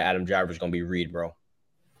think that Adam Driver is going to be Reed, bro.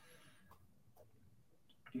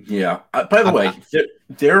 Yeah. By the way,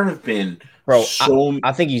 there have been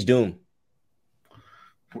I think he's Doom.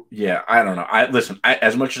 Yeah, I don't know.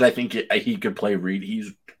 As much as I think he could play Reed,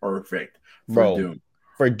 he's perfect for Doom.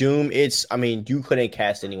 For Doom, you couldn't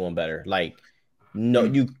cast anyone better. Like, no,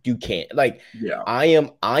 you can't. Like, yeah, I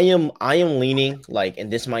am leaning like,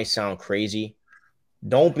 and this might sound crazy.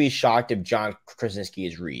 Don't be shocked if John Krasinski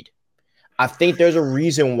is Reed. I think there's a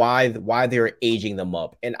reason why they're aging them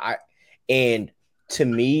up, and to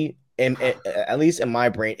me, and at least in my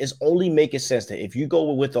brain, it's only making sense that if you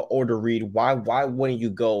go with the older Reed, why wouldn't you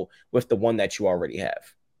go with the one that you already have?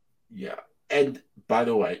 Yeah, and by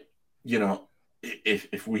the way,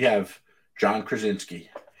 if we have John Krasinski,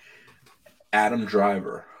 Adam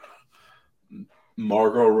Driver,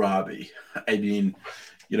 Margot Robbie, I mean,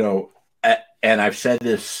 and I've said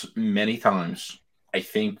this many times, I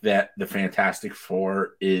think that the Fantastic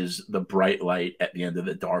Four is the bright light at the end of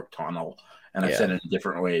the dark tunnel. And I've said it in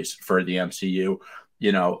different ways for the MCU.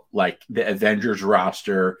 Like the Avengers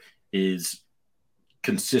roster is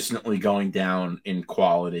consistently going down in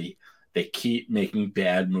quality. They keep making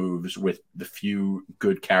bad moves with the few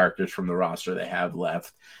good characters from the roster they have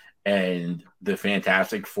left. And the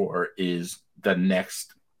Fantastic Four is the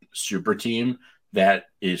next super team that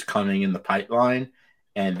is coming in the pipeline,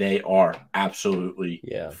 and they are absolutely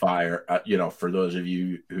fire. For those of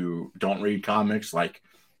you who don't read comics, like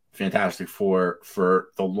Fantastic Four for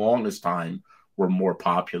the longest time were more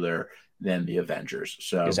popular than the Avengers.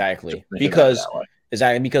 So exactly because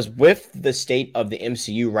with the state of the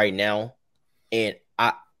MCU right now, and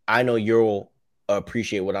I know you'll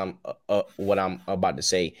appreciate what I'm about to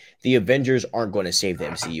say. The Avengers aren't going to save the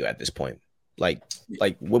MCU at this point. Like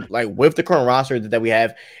with the current roster that we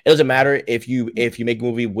have, it doesn't matter if you make a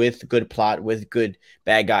movie with good plot, with good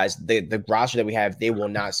bad guys. The roster that we have, they will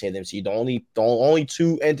not save the MCU. The only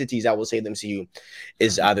two entities that will save the MCU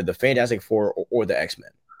is either the Fantastic Four or the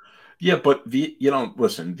X-Men. Yeah, but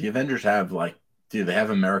listen, the Avengers have they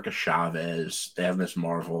have America Chavez, they have Miss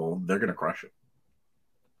Marvel. They're gonna crush it.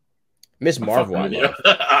 Miss Marvel,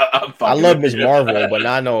 I love Miss Marvel, but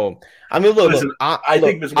I know. I mean, look, I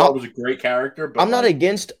think Miss Marvel's a great character, but I'm not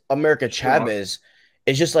against America Chavez.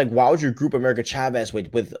 It's just like, why would you group America Chavez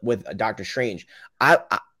with Doctor Strange? I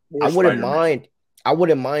wouldn't mind. I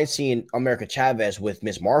wouldn't mind seeing America Chavez with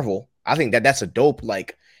Miss Marvel. I think that's a dope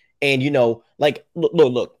look. I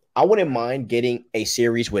wouldn't mind getting a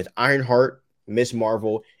series with Ironheart, Miss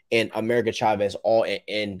Marvel, and America Chavez all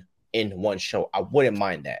in one show. I wouldn't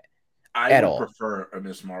mind that. I at would all. prefer a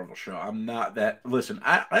Miss Marvel show. I'm not that. Listen,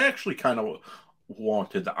 I actually kind of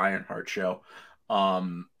wanted the Ironheart show.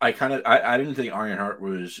 I didn't think Ironheart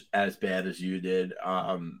was as bad as you did.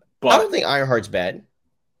 I don't But think Ironheart's bad.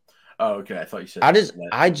 oh, okay. I thought you I said just that.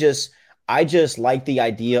 I just I just like the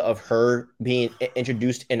idea of her being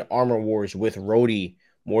introduced in Armor Wars with Rhodey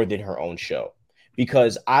more than her own show.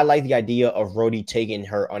 Because I like the idea of Rhodey taking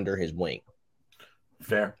her under his wing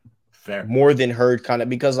Fair, fair. more than her kind of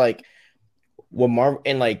because like what Marvel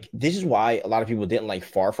and like this is why a lot of people didn't like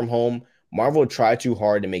Far From Home. Marvel tried too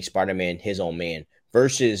hard to make Spider-Man his own man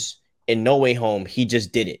versus in No Way Home, he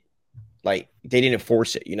just did it. Like they didn't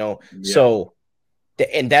force it, you know. Yeah. So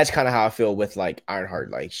and that's kind of how I feel with like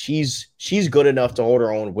Ironheart. Like she's good enough to hold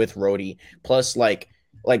her own with Rhodey. Plus, like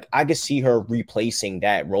I could see her replacing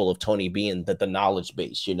that role of Tony being the knowledge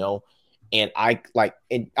base, you know. And I like,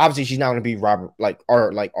 and obviously she's not gonna be Robert like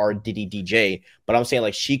R Diddy DJ, but I'm saying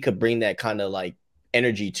like she could bring that kind of like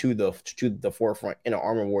energy to the forefront in an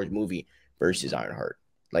Armor Wars movie versus Ironheart.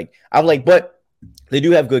 Like I'm like, but they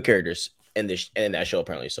do have good characters in this in that show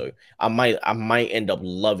apparently. So I might end up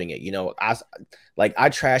loving it. You know, I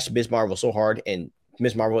trashed Miss Marvel so hard, and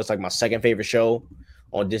Miss Marvel is like my second favorite show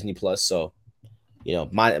on Disney Plus. So you know,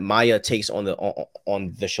 my takes on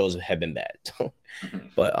the shows have been bad.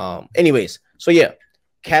 But anyways, so yeah,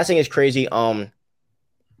 casting is crazy.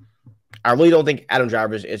 I really don't think Adam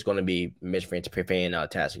Driver is going to be Miss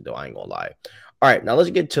Fantastic though. I ain't gonna lie. All right, now let's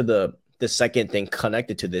get to the second thing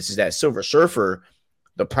connected to this is that Silver Surfer,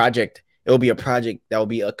 the project, it will be a project that will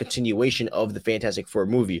be a continuation of the Fantastic Four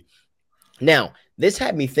movie. Now, this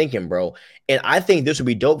had me thinking, bro, and I think this would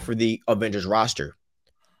be dope for the Avengers roster.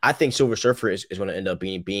 I think Silver Surfer is going to end up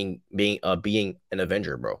being an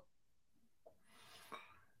Avenger, bro.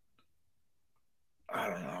 I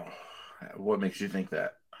don't know. What makes you think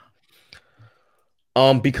that?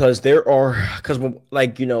 Because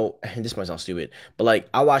like you know, and this might sound stupid, but like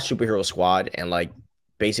I watched Superhero Squad and like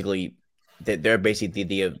basically they're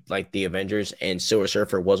basically like the Avengers and Silver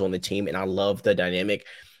Surfer was on the team and I love the dynamic.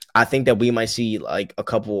 I think that we might see like a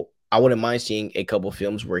couple. I wouldn't mind seeing a couple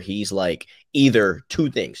films where he's like either two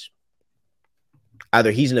things.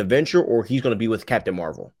 Either he's an Avenger or he's going to be with Captain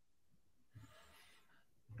Marvel.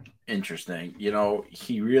 Interesting. You know,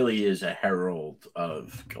 he really is a herald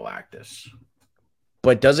of Galactus.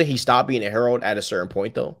 But doesn't he stop being a herald at a certain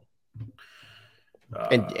point though?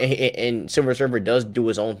 And Uh, and Silver Surfer does do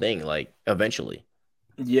his own thing like eventually.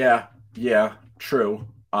 yeah, yeah, true.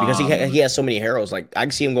 Because he has so many heroes. Like I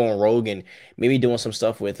can see him going rogue and maybe doing some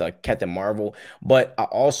stuff with Captain Marvel. But I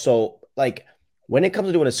also like when it comes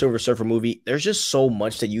to doing a Silver Surfer movie, there's just so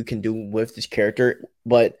much that you can do with this character.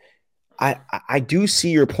 But I do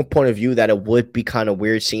see your point of view that it would be kind of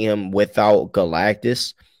weird seeing him without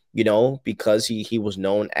Galactus, you know, because he was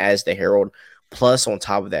known as the Herald. Plus, on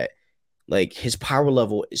top of that, like his power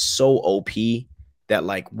level is so OP that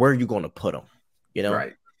like where are you going to put him? You know,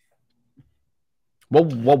 right.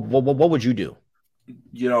 what would you do?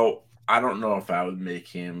 You know, I don't know if I would make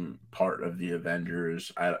him part of the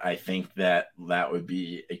Avengers. I think that that would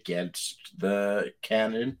be against the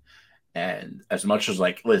canon. And as much as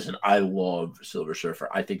like, listen, I love Silver Surfer.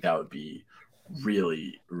 I think that would be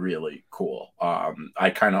really, really cool. I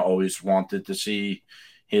kind of always wanted to see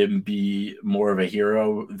him be more of a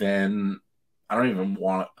hero than I don't even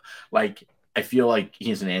want like I feel like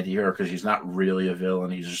he's an anti-hero because he's not really a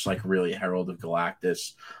villain. He's just like really Herald of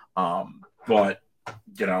Galactus. But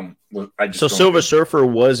you know, I So just don't Silver think. Surfer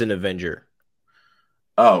was an Avenger.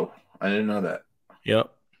 Oh, I didn't know that.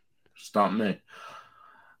 Yep. Stop me.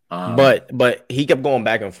 But he kept going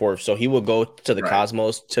back and forth. So he would go to the Right.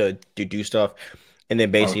 cosmos to do stuff, and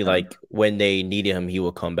then basically Okay. like when they needed him, he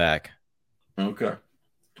would come back. Okay.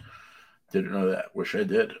 Didn't know that. Wish I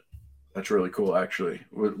did. That's really cool, actually.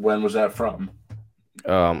 When was that from?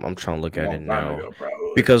 I'm trying to look A at it long time now ago,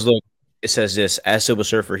 probably. because look, it says this as Silver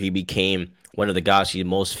Surfer, he became one of the galaxy's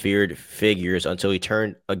most feared figures until he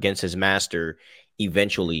turned against his master,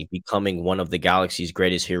 eventually becoming one of the galaxy's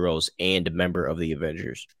greatest heroes and a member of the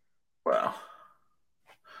Avengers. Wow.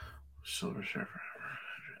 Silver Surfer.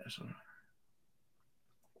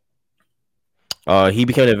 He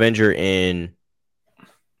became an Avenger in.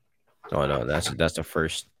 Oh no, that's the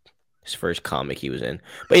first his first comic he was in.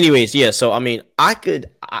 But anyways, yeah. So I mean, I could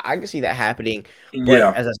see that happening, but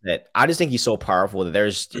Yeah, as I said, I just think he's so powerful that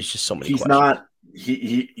there's just so many he's questions. not.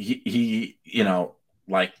 He. You know,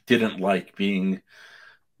 like didn't like being.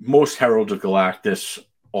 Most Heralds of Galactus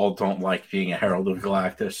all don't like being a Herald of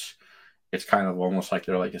Galactus. It's kind of almost like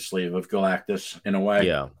they're like a slave of Galactus in a way.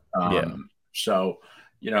 Yeah, yeah. So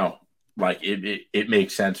you know, like it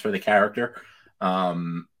makes sense for the character.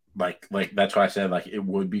 Um, Like that's why I said like it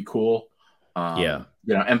would be cool. Yeah,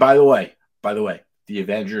 And by the way, the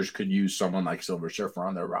Avengers could use someone like Silver Surfer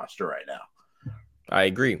on their roster right now. I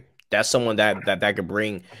agree. That's someone that could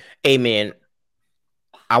bring. Hey, man,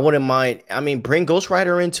 I wouldn't mind. I mean, bring Ghost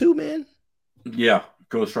Rider in too, man. Yeah,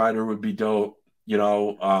 Ghost Rider would be dope.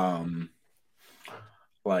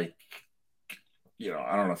 Like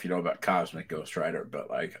I don't know if you know about Cosmic Ghost Rider, but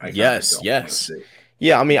like I kind of Yes, don't want to yes. see.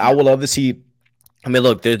 Yeah, I mean, I Yeah, would love to see. I mean,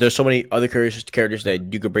 look, there's so many other characters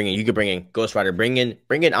that you could bring in. You could bring in Ghost Rider, bring in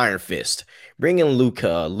Iron Fist, bring in Luke.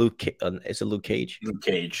 Is it Luke Cage? Luke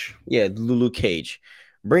Cage. Yeah, Luke Cage.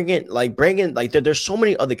 Bring in there's so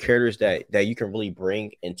many other characters that you can really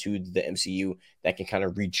bring into the MCU that can kind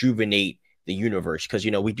of rejuvenate the universe because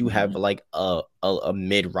we do have Mhm. like a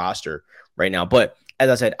mid roster right now. But as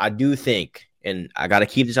I said, I do think, and I gotta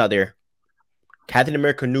keep this out there, Captain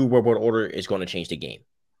America: New World Order is going to change the game.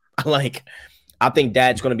 Like I think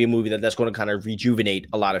that's going to be a movie that's going to kind of rejuvenate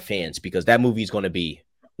a lot of fans because that movie is going to be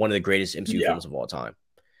one of the greatest MCU Yeah, films of all time.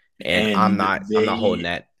 And I'm and not holding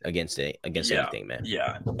that against yeah, anything, man.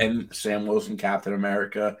 yeah, and Sam Wilson, Captain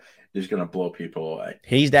America, is gonna blow people away.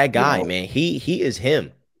 He's that You guy, know, man. He is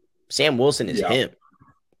him. Sam Wilson is yeah, him.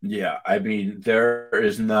 yeah. I mean, there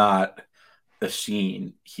is not a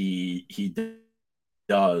scene he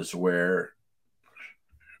does where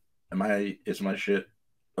is my shit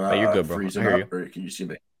Oh, you're good, bro. I freezing hear you. up, or can you see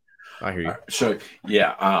me? I hear you. So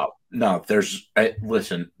yeah, no,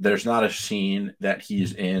 listen, there's not a scene that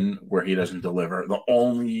he's in where he doesn't deliver. The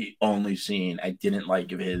only scene I didn't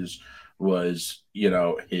like of his was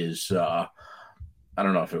his I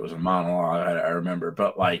don't know if it was a monologue, I remember,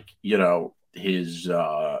 but like his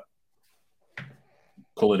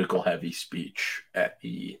political heavy speech at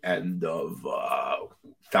the end of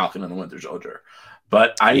Falcon and the Winter Soldier.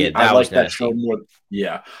 But Yeah, I that was like that show nasty. more.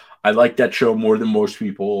 Yeah, I like that show more than most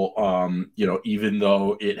people. Even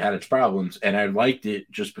though it had its problems, and I liked it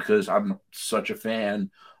just because I'm such a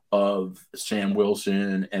fan of Sam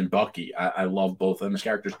Wilson and Bucky. I love both of them as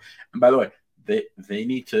characters. And by the way, they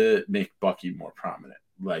need to make Bucky more prominent.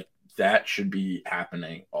 Like that should be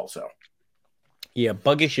happening also. Yeah,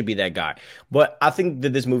 Buggy should be that guy. But I think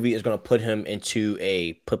that this movie is going to put him into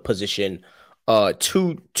a position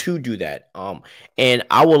to do that. And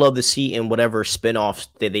I would love to see in whatever spinoffs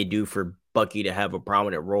that they do for Bucky to have a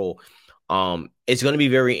prominent role. It's going to be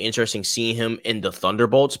very interesting seeing him in the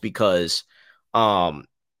Thunderbolts because um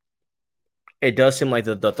it does seem like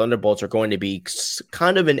the Thunderbolts are going to be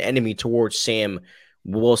kind of an enemy towards Sam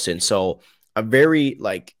Wilson. So I'm very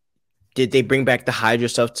like, did they bring back the Hydra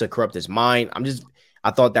stuff to corrupt his mind?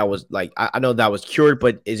 I thought that was like, I know that was cured,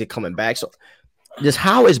 but is it coming back? So just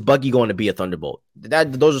how is Bucky going to be a Thunderbolt?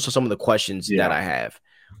 Those are some of the questions that Yeah. I have.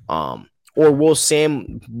 Or will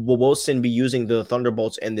will Wilson be using the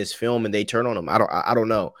Thunderbolts in this film and they turn on him? I don't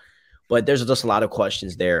know, but there's just a lot of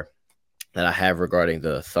questions there that I have regarding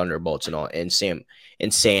the Thunderbolts and all, and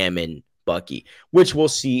Sam and Bucky, which we'll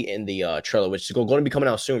see in the trailer, which is going to be coming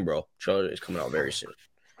out soon, bro. Trailer is coming out very soon.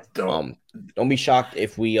 Dope. Um, don't be shocked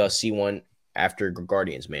if we see one after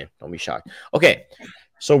Guardians, man. Don't be shocked. Okay,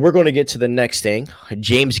 so we're going to get to the next thing.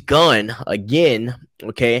 James Gunn again.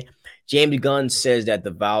 Okay, James Gunn says that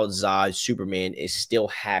the Val Zod Superman is still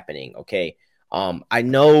happening. Okay, I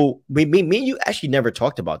know me and you actually never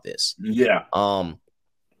talked about this. Yeah.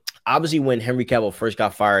 Obviously, when Henry Cavill first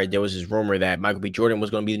got fired, there was this rumor that Michael B. Jordan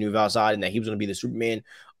was going to be the new Val Zod and that he was going to be the Superman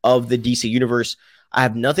of the DC universe. I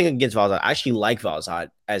have nothing against Val Zod. I actually like Val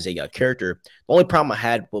Zod as a character. The only problem I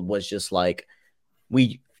had was just like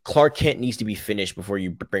Clark Kent needs to be finished before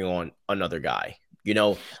you bring on another guy.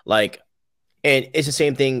 Like, and it's the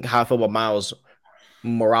same thing how I feel about Miles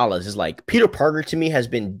Morales. Is like Peter Parker to me has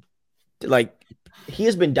been like he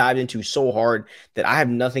has been dived into so hard that I have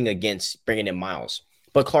nothing against bringing in Miles,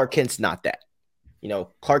 but Clark Kent's not that.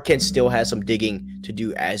 Clark Kent still has some digging to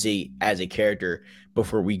do as a character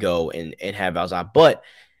before we go and have Alzheimer's. But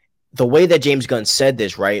the way that James Gunn said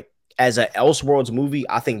this, right, as an Elseworlds movie,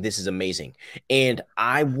 I think this is amazing. And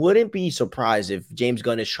I wouldn't be surprised if James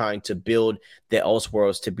Gunn is trying to build the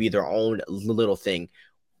Elseworlds to be their own little thing.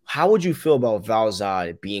 How would you feel about Val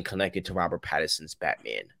Zod being connected to Robert Pattinson's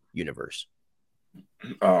Batman universe?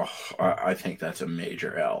 Oh, I think that's a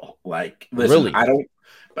major L. Like, listen, Really? I don't.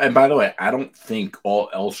 And by the way, I don't think all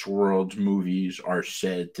Elseworlds movies are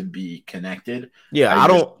said to be connected. Yeah, I I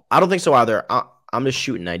just, don't I don't think so either. I'm just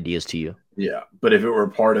shooting ideas to you. yeah. But if it were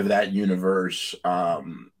part of that universe,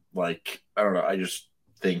 like I don't know. I just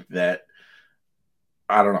think that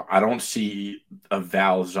I don't know. I don't see a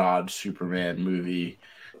Val Zod Superman movie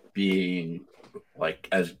being like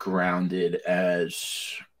as grounded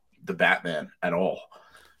as the Batman at all.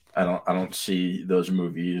 I don't see those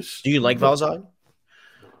movies. Do you like Valzad?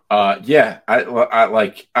 Yeah, I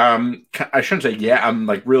like. I shouldn't say yeah. I'm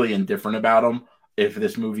like really indifferent about them. If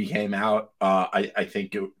this movie came out, I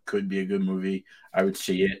think it could be a good movie. I would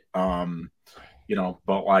see it.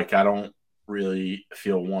 But like I don't really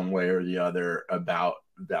feel one way or the other about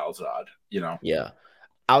Valzad. Yeah.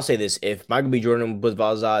 I'll say this: if Michael B. Jordan was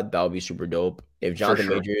Valzad, that would be super dope. For sure.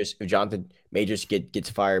 If Jonathan Majors gets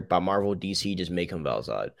fired by Marvel, DC, just make him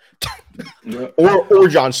Valzad. Yeah. or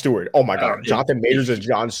John Stewart. Oh my god, If, Jonathan Majors if is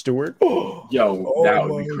John Stewart. Yo, Oh that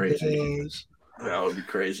would be my crazy. gosh. That would be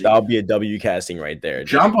crazy. That would be a W casting right there.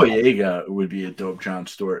 John Boyega would be a dope John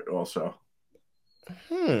Stewart also.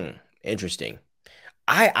 Interesting.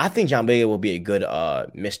 I think John Boyega will be a good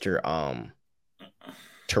Mr.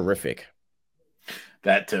 Terrific.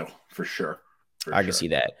 That too, for sure. I can see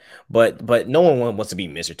that. But no one wants to be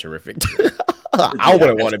Mr. Terrific. I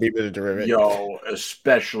wouldn't want to be Mr. Terrific. Yo,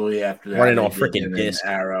 especially after that running on freaking disc.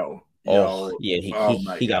 Arrow. Oh, yeah,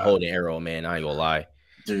 he got hold of Arrow, man. I ain't gonna lie.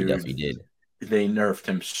 Dude, he definitely did. They nerfed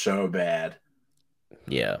him so bad.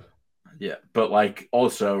 Yeah. Yeah. But like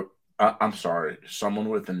also, I'm sorry, someone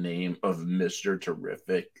with the name of Mr.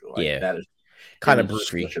 Terrific, like that is kind of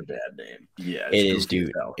such a bad name. Yeah, it is,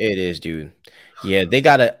 dude. It is, dude. Yeah, they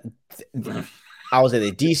gotta. I was at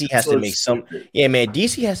the DC has to make some. Yeah, man,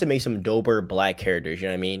 DC has to make some doper black characters. You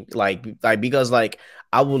know what I mean? Like because like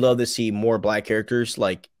I would love to see more black characters,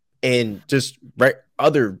 like and just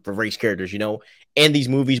other race characters, in these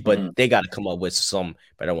movies. But they got to come up with some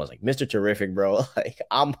better ones, like Mr. Terrific, bro. Like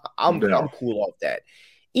I'm cool off that.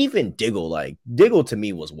 Even Diggle to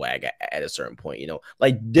me was wag at a certain point,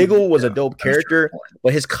 like Diggle was a dope character,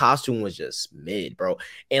 but his costume was just mid, bro.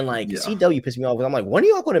 And like CW pissed me off because I'm like, when are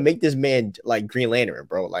y'all going to make this man like Green Lantern,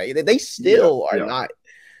 bro? Like they still are not.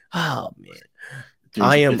 Oh man,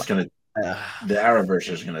 dude, the Arrowverse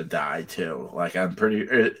is gonna die too. Like I'm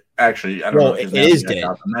pretty. Actually, I don't know if it is dead.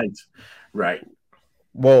 Right.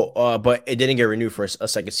 Well, but it didn't get renewed for a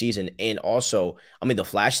second season, and also, I mean, the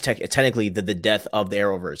Flash technically the death of the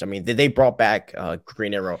Arrowverse. I mean, they brought back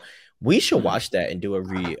Green Arrow. We should watch that and do a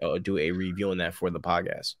review on that for the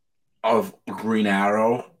podcast of Green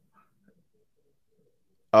Arrow.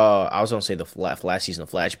 I was gonna say the last season of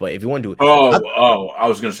Flash, but if you want to do, I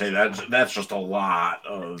was gonna say that's just a lot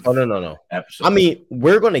of. Oh no. Episodes. I mean,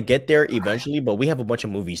 we're gonna get there eventually, but we have a bunch of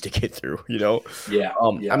movies to get through. Yeah.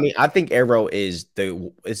 I mean, I think Arrow is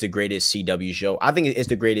the greatest CW show. I think it's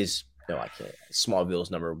the greatest. No, I can't. Smallville's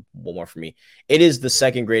number one for me. It is the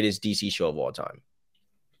second greatest DC show of all time.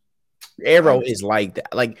 Arrow is like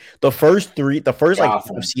that. Like the first like 5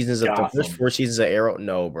 seasons of the first 4 seasons of Arrow.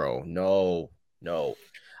 No, bro. No.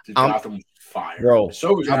 Gotham was fire, bro.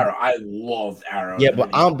 So was Arrow. I loved Arrow. Yeah, but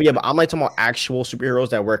I'm like talking about actual superheroes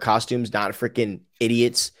that wear costumes, not freaking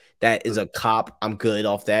idiots. That is a cop. I'm good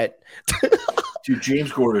off that. Dude,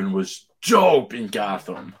 James Gordon was dope in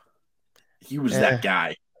Gotham. He was that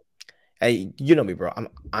guy. Hey, you know me, bro.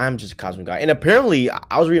 I'm just a costume guy. And apparently,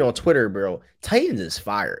 I was reading on Twitter, bro. Titans is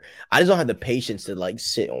fire. I just don't have the patience to like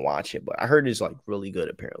sit and watch it, but I heard it's like really good.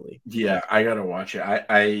 Apparently. Yeah, I gotta watch it.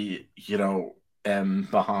 I am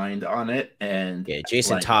behind on it, and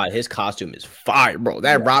Jason Todd, his costume is fire, bro.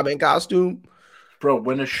 That Robin costume, bro.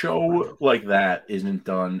 When a show like that isn't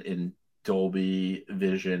done in Dolby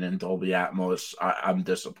Vision and Dolby Atmos, I'm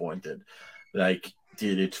disappointed. Like,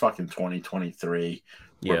 dude, it's fucking 2023.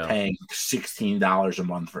 We're paying $16 a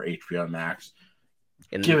month for HBO Max,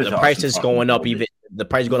 and the price is going up. Even the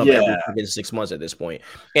price is going up every 6 months at this point.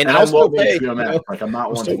 And I'll still pay. HBO Max. Like, I'm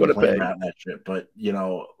not one to complain about that shit, but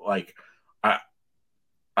like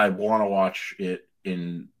I want to watch it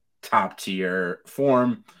in top tier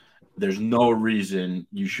form. There's no reason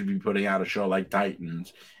you should be putting out a show like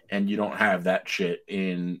Titans and you don't have that shit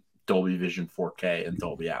in Dolby Vision 4K and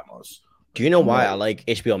Dolby Atmos. Do you know why I like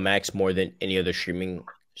HBO Max more than any other streaming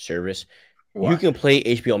service? What? You can play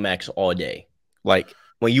HBO Max all day. Like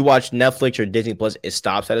when you watch Netflix or Disney Plus, it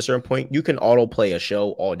stops at a certain point. You can auto play a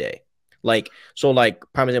show all day. Like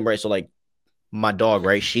prime example, right? So like my dog,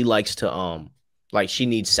 right? She likes to like she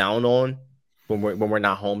needs sound on when we're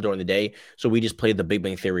not home during the day. So we just play the Big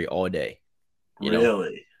Bang Theory all day. You know?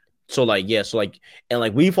 So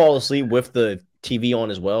and we fall asleep with the TV on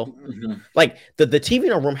as well. Mm-hmm. Like the TV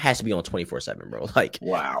in our room has to be on 24/7, bro. Like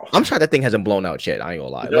wow. I'm sure that thing hasn't blown out yet. I ain't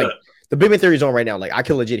gonna lie. Yeah. Like the Big Bang Theory is on right now. Like I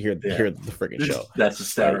can legit hear the freaking show. That's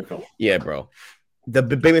hysterical. Like, yeah, bro. The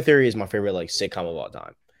Big Bang Theory is my favorite like sitcom of all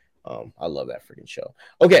time. I love that freaking show.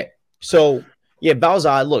 Okay, so yeah,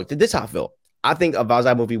 Valzad. Look, this is how I feel. I think a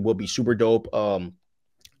Valzad movie will be super dope.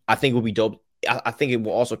 I think it will be dope. I think it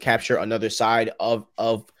will also capture another side of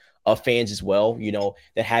of fans as well,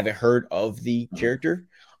 that haven't heard of the character.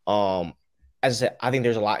 As I said, I think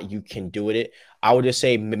there's a lot you can do with it. I would just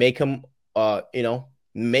say make him,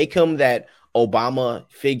 make him that Obama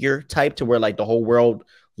figure type to where like the whole world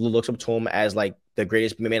looks up to him as like the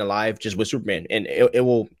greatest man alive, just with Superman, and it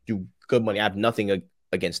will do good money. I have nothing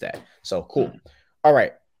against that. So cool. All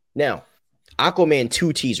right, now Aquaman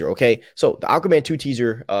 2 teaser. Okay, so the Aquaman 2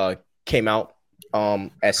 teaser came out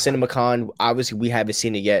at CinemaCon. Obviously, we haven't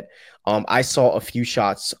seen it yet. I saw a few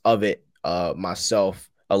shots of it myself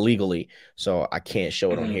illegally, so I can't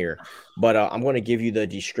show it on here. But I'm going to give you the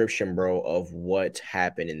description, bro, of what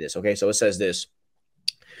happened in this. Okay, so it says this.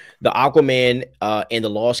 The Aquaman and the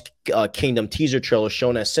Lost Kingdom teaser trailer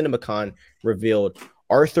shown at CinemaCon revealed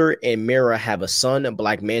Arthur and Mera have a son.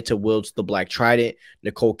 Black Manta wields the Black Trident.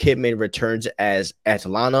 Nicole Kidman returns as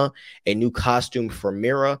Atlanna. A new costume for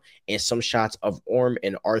Mera, and some shots of Orm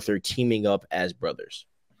and Arthur teaming up as brothers.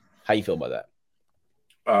 How you feel about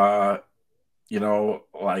that?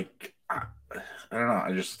 Like I don't know.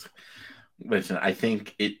 I just listen. I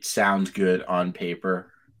think it sounds good on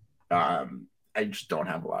paper. I just don't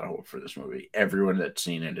have a lot of hope for this movie. Everyone that's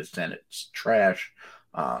seen it has said it's trash.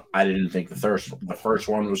 I didn't think the first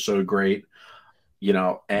one was so great,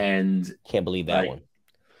 and can't believe that one.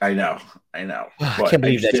 I know. I can't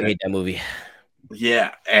believe that you made that movie.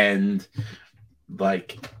 Yeah, and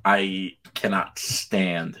like I cannot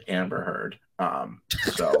stand Amber Heard.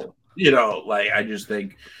 So like I just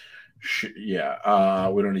think, we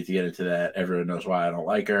don't need to get into that. Everyone knows why I don't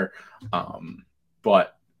like her.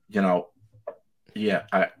 But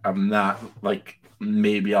I'm not like,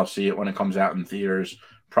 maybe I'll see it when it comes out in theaters.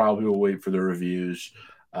 Probably will wait for the reviews.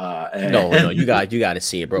 No, you got to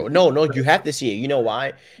see it, bro. No, you have to see it. You know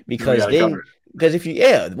why? Because if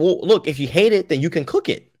you hate it, then you can cook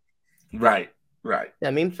it. Right.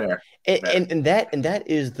 I mean, fair. And that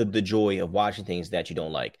is the joy of watching things that you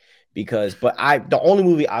don't like. The only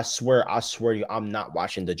movie I swear to you, I'm not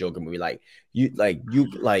watching the Joker movie.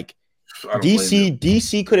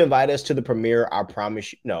 DC could invite us to the premiere. I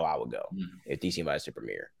promise you. No, I would go if DC invites us to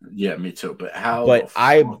premiere. Yeah, me too. But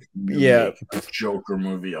Joker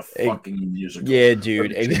movie a fucking musical? Yeah,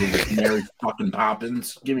 dude. Mary fucking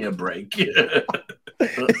Poppins. Give me a break.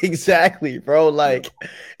 Exactly, bro. Like,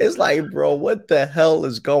 it's like, bro, what the hell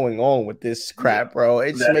is going on with this crap, bro?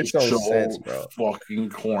 It just makes no sense, bro. Fucking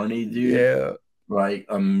corny, dude. Yeah, like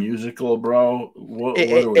a musical, bro. What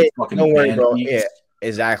are we fucking? Don't worry, bro. Yeah.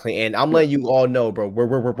 Exactly, and I'm letting you all know, bro.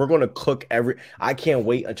 We're gonna cook I can't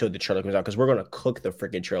wait until the trailer comes out because we're gonna cook the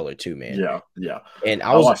freaking trailer too, man. Yeah. And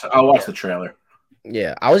I'll watch the trailer.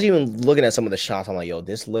 Yeah, I was even looking at some of the shots. I'm like, yo,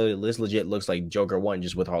 this legit looks like Joker 1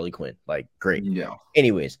 just with Harley Quinn. Like, great. Yeah.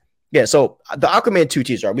 Anyways, yeah. So the Aquaman 2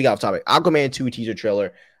 teaser. We got off topic. Aquaman 2 teaser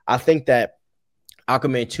trailer. I think that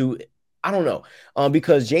Aquaman 2. I don't know,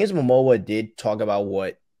 because James Momoa did talk about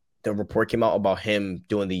what the report came out about him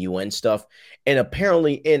doing the UN stuff. And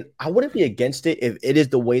apparently, and I wouldn't be against it if it is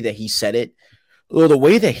the way that he said it. Or the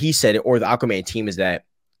way that he said it, or the Aquaman team, is that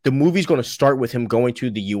the movie's going to start with him going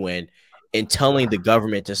to the UN and telling the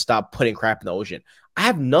government to stop putting crap in the ocean.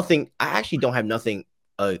 I actually don't have nothing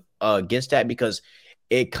against that, because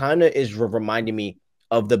it kind of is reminding me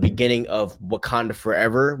of the beginning of Wakanda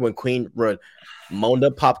Forever when Queen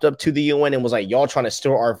Ramonda popped up to the UN and was like, y'all trying to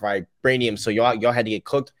steal our vibranium, so y'all had to get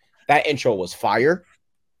cooked. That intro was fire.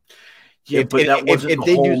 Yeah, but that wasn't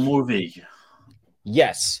the whole movie.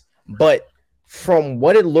 Yes, but from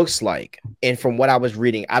what it looks like and from what I was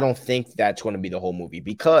reading, I don't think that's going to be the whole movie,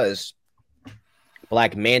 because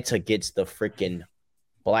Black Manta gets the freaking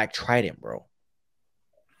Black Trident, bro.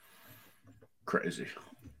 Crazy.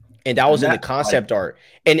 And that was in the concept art.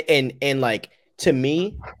 And like, to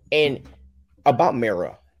me, and about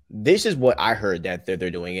Mera, this is what I heard that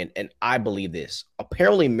they're doing, and I believe this.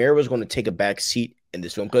 Apparently, Mera is going to take a back seat in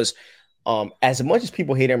this film, because as much as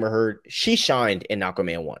people hate Amber Heard, she shined in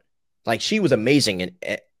Aquaman 1. Like, she was amazing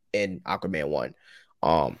in Aquaman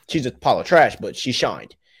 1. She's a pile of trash, but she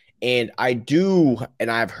shined. And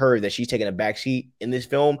I've heard that she's taking a back seat in this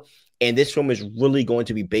film, and this film is really going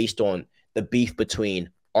to be based on the beef between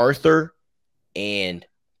Arthur and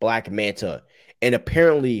Black Manta. And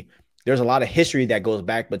apparently, there's a lot of history that goes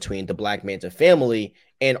back between the Black Manta family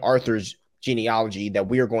and Arthur's genealogy that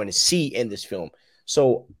we are going to see in this film.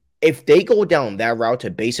 So if they go down that route to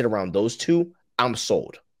base it around those two, I'm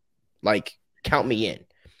sold. Like, count me in.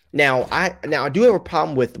 Now I do have a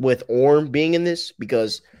problem with Orm being in this,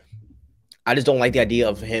 because I just don't like the idea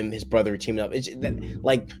of his brother teaming up. It's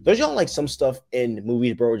like, there's y'all like some stuff in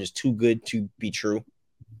movies, bro, just too good to be true.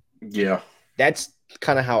 Yeah. That's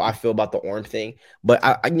kind of how I feel about the Orm thing. But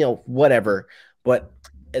I whatever. But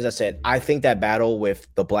as I said, I think that battle with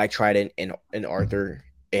the Black Trident and Arthur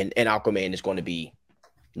and Aquaman is going to be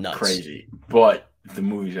nuts. Crazy. But the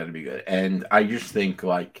movie's going to be good. And I just think,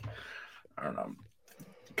 like, I don't know,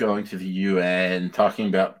 going to the UN, talking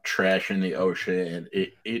about trash in the ocean,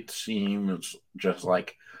 it seems just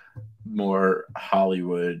like more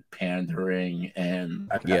Hollywood pandering, and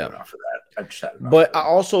I've had enough of that. I've just had enough. But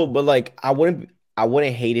I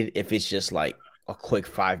wouldn't hate it if it's just like a quick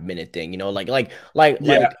 5-minute thing, you know, like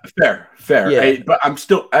fair. Yeah. But I'm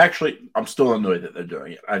still annoyed that they're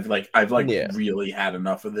doing it. I've really had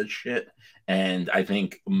enough of this shit, and I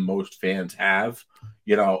think most fans have.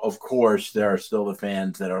 You know, of course, there are still the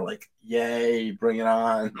fans that are like, "Yay, bring it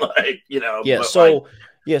on!" Like, you know. Yeah. So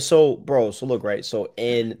look, right. So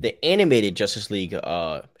in the animated Justice League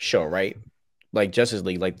show, right, like Justice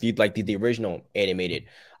League, like the original animated,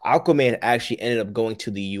 Aquaman actually ended up going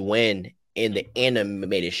to the UN in the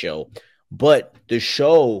animated show, but the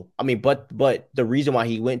show, I mean, but the reason why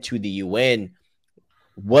he went to the UN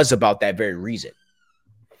was about that very reason.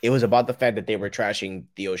 It was about the fact that they were trashing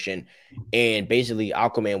the ocean, and basically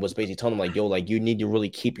Aquaman was basically telling them like, "Yo, like you need to really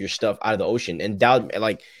keep your stuff out of the ocean." And that,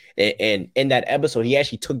 like, and in that episode, he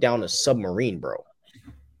actually took down a submarine, bro.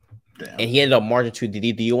 Damn. And he ended up marching to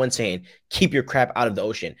the UN saying, "Keep your crap out of the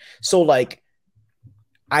ocean." So, like,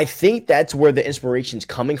 I think that's where the inspiration's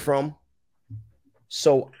coming from.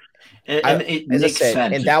 So, it makes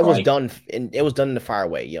sense. And that was done, and it was done in the fire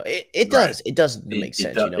way. You know, it does make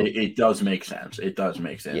sense. You know, it does make sense. It does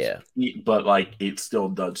make sense. Yeah, but like, it still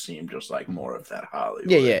does seem just like more of that Hollywood.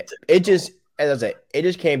 Yeah. It just, as I said, it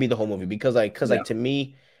just can't be the whole movie because to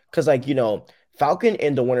me, you know, Falcon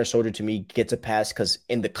and the Winter Soldier to me gets a pass because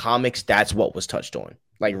in the comics that's what was touched on.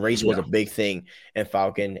 Like race was a big thing in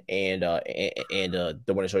Falcon and the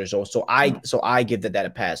Winter Soldier. So I give that a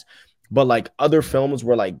pass. But like other films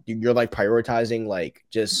where like you're like prioritizing like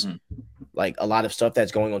just like a lot of stuff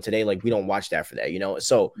that's going on today, like we don't watch that for that, you know.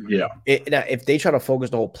 So if they try to focus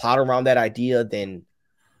the whole plot around that idea, then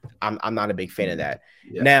I'm not a big fan of that.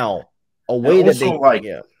 Yeah. Now, a way that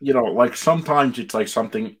they you know, like sometimes it's like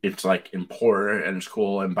something it's like important and it's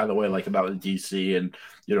cool. And by the way, like about the DC and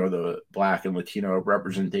you know the Black and Latino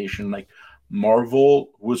representation, like Marvel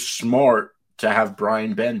was smart to have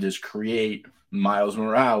Brian Bendis create Miles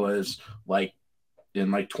Morales like in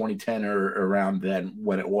like 2010 or around then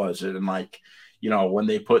when it was. And like, you know, when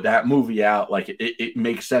they put that movie out, like it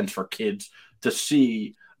makes sense for kids to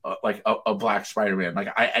see like a Black Spider-Man.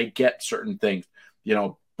 Like I get certain things, you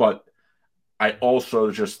know, but I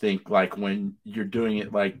also just think like when you're doing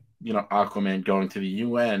it like, you know, Aquaman going to the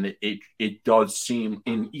UN, it does seem,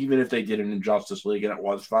 and even if they did it in Justice League and it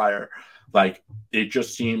was fire, like it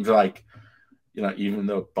just seems like, you know, even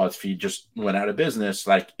though BuzzFeed just went out of business,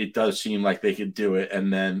 like it does seem like they could do it.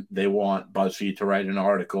 And then they want BuzzFeed to write an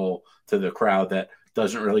article to the crowd that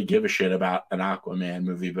doesn't really give a shit about an Aquaman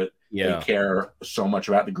movie, but they care so much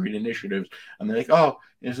about the green initiatives. And they're like, oh,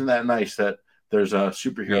 isn't that nice that there's a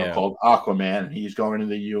superhero called Aquaman and he's going to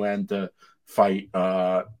the UN to fight,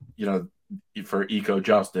 you know, for eco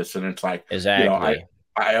justice. And it's like, exactly. You know,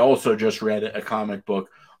 I also just read a comic book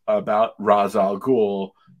about Ra's al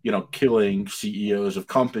Ghul, you know, killing CEOs of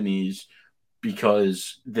companies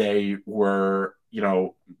because they were, you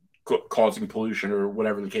know, causing pollution or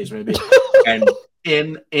whatever the case may be.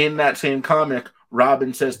 And in that same comic,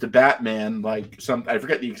 Robin says to Batman, like I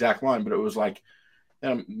forget the exact line, but it was like,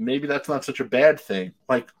 maybe that's not such a bad thing.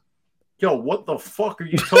 Like, yo, what the fuck are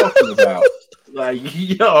you talking about? Like,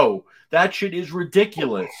 yo, that shit is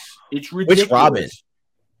ridiculous. It's ridiculous. Which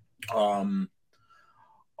Robin?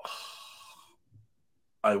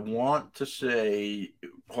 I want to say,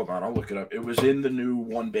 hold on, I'll look it up. It was in the new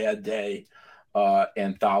One Bad Day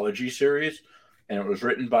anthology series, and it was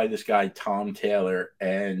written by this guy, Tom Taylor,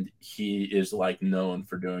 and he is like known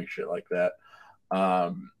for doing shit like that.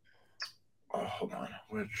 Hold on,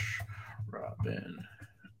 which Robin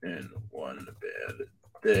in One Bad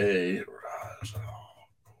Day?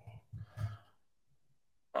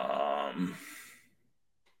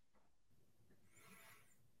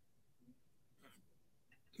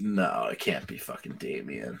 No, it can't be fucking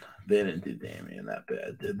Damian. They didn't do Damian that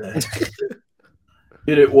bad, did they?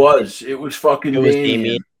 Dude, it was fucking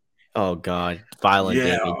Damian. Oh God, violent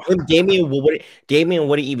Damian. Damian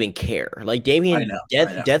wouldn't even care. Like Damian,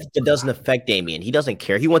 death doesn't affect Damian. He doesn't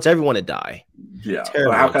care. He wants everyone to die. Yeah.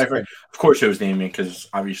 Well, how can I forget? Of course, it was Damian because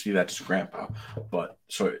obviously that's his grandpa. But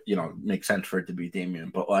so you know, it makes sense for it to be Damian.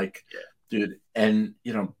 But like, dude, and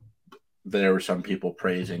you know, there were some people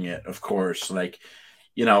praising it. Of course, like,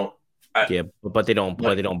 you know. But they don't.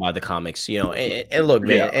 But they don't buy the comics, you know. And look,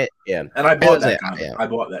 man. And I bought that comic. I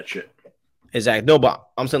bought that shit. Exactly. No, but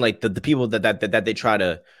I'm saying like the people that they try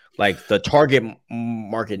to like the target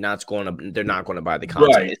market they're not going to buy the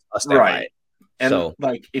content. Right, It's us that buy right. it. And So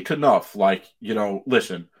like it's enough. Like,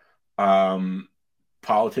 listen, um,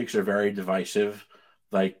 politics are very divisive.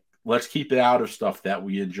 Like, let's keep it out of stuff that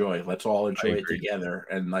we enjoy. Let's all I enjoy it agree. together.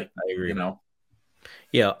 And like, I you agree. know,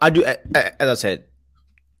 Yeah, I do. As I said,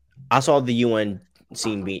 I saw the UN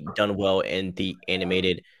scene be done well in the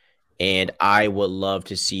animated, and I would love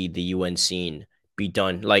to see the UN scene be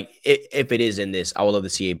done. Like if it is in this, I would love to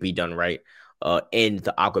see it be done right. In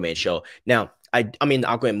the Aquaman show. Now, I mean the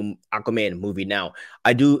Aquaman movie. Now,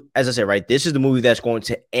 I do, as I said, right. This is the movie that's going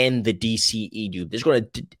to end the DCEU. This is going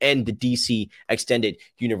to end the DC extended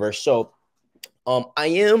universe. So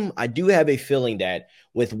I do have a feeling that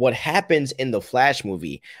with what happens in the Flash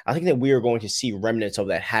movie, I think that we are going to see remnants of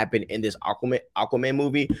that happen in this Aquaman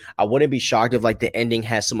movie. I wouldn't be shocked if like the ending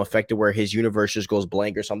has some effect to where his universe just goes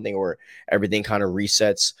blank or something, or everything kind of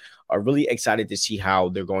resets. I'm really excited to see how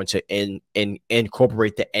they're going to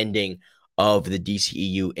incorporate the ending of the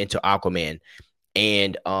DCEU into Aquaman.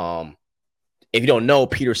 And if you don't know,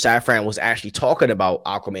 Peter Safran was actually talking about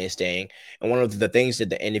Aquaman staying. And one of the things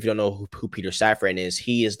and if you don't know who Peter Safran is,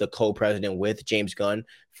 he is the co-president with James Gunn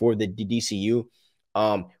for the DCU.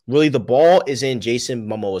 Really, the ball is in Jason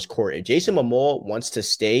Momoa's court. If Jason Momoa wants to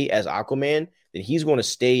stay as Aquaman, then he's going to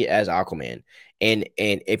stay as Aquaman. And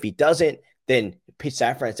if he doesn't, then Pete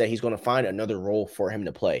Safran said he's going to find another role for him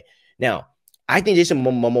to play. Now, I think Jason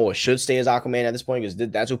Momoa should stay as Aquaman at this point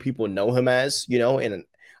because that's what people know him as, and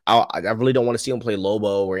I really don't want to see him play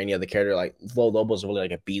Lobo or any other character. Like Lobo is really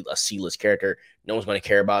like a C-list character. No one's going to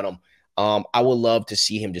care about him. I would love to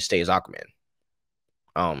see him just stay as Aquaman.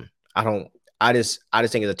 I don't. I just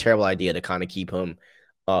think it's a terrible idea to kind of keep him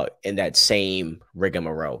in that same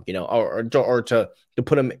rigmarole, or to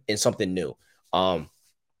put him in something new.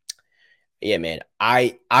 Yeah, man.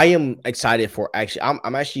 I am excited for actually.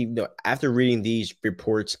 I'm actually after reading these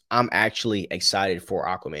reports, I'm actually excited for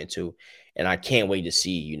Aquaman 2, and I can't wait to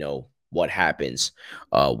see what happens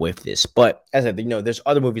with this. But as I there's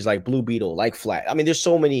other movies like Blue Beetle, like Flat. I mean, there's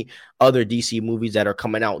so many other DC movies that are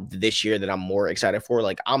coming out this year that I'm more excited for.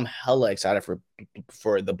 Like I'm hella excited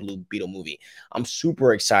for the Blue Beetle movie. I'm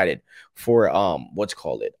super excited for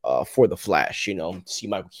for the Flash. See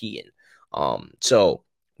Michael Keaton. So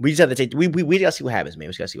we just have to take we gotta see what happens, man. We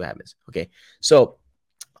just gotta see what happens. Okay. So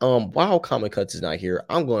while Comic Cuts is not here,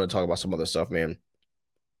 I'm going to talk about some other stuff, man.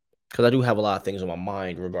 Because I do have a lot of things on my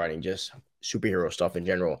mind regarding just superhero stuff in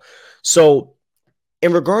general. So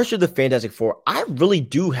in regards to the Fantastic Four, I really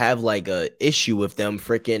do have like a issue with them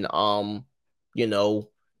freaking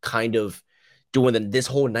kind of doing this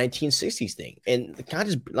whole 1960s thing. And kind of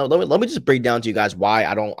just let me just break down to you guys why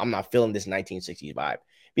I'm not feeling this 1960s vibe.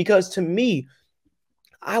 Because to me,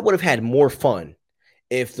 I would have had more fun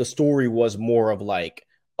if the story was more of like,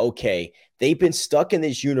 okay, they've been stuck in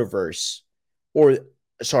this universe, or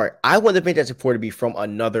sorry, I want the Fantastic Four to be from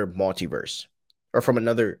another multiverse or from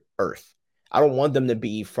another Earth. I don't want them to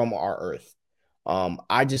be from our Earth.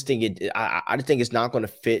 I just think I just think it's not going to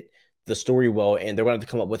fit the story well, and they're going to have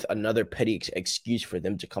to come up with another petty excuse for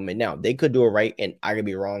them to come in. Now they could do it right, and I could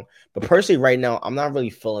be wrong, but personally, right now, I'm not really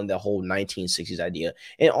feeling the whole 1960s idea.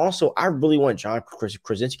 And also, I really want John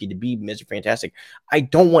Krasinski to be Mr. Fantastic. I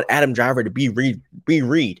don't want Adam Driver to be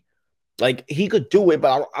Reed. Like he could do it,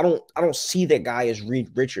 but I don't see that guy as Reed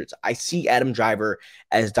Richards. I see Adam Driver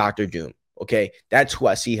as Doctor Doom. Okay, that's who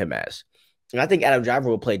I see him as, and I think Adam Driver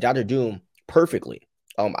will play Doctor Doom perfectly.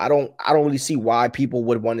 I don't really see why people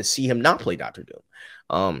would want to see him not play Doctor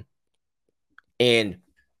Doom. And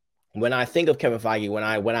when I think of Kevin Feige,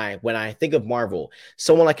 when I think of Marvel,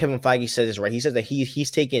 someone like Kevin Feige says this right. He says that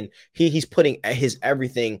he's putting his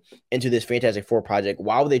everything into this Fantastic Four project.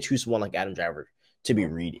 Why would they choose someone like Adam Driver to be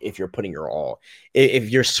Reed if you're putting your all?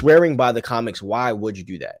 If you're swearing by the comics, why would you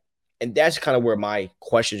do that? And that's kind of where my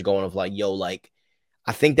question is going of like, yo, like,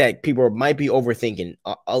 I think that people might be overthinking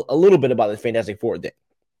a little bit about the Fantastic Four thing,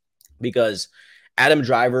 because Adam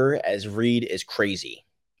Driver as Reed is crazy.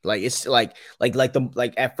 Like it's like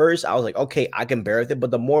at first I was like, okay, I can bear with it, but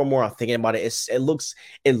the more and more I'm thinking about it, it looks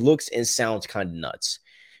and sounds kind of nuts.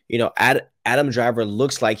 Adam Driver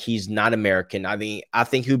looks like he's not American. I mean, I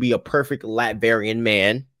think he'd be a perfect Latvian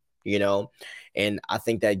man, and I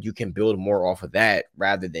think that you can build more off of that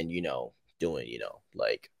rather than doing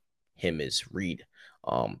like him as Reed.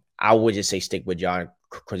 I would just say stick with John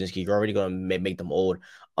Krasinski. You're already going to make them old.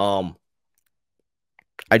 I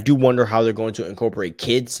do wonder how they're going to incorporate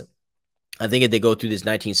kids. I think if they go through this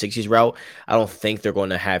 1960s route, I don't think they're going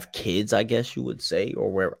to have kids, I guess you would say, or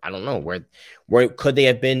where, I don't know, where could they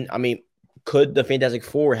have been? I mean, could the Fantastic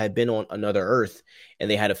Four have been on another Earth and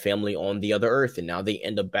they had a family on the other Earth and now they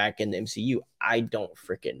end up back in the MCU? I don't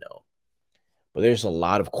freaking know. But there's a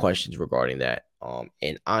lot of questions regarding that.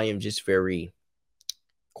 And I am just I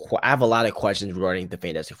have a lot of questions regarding the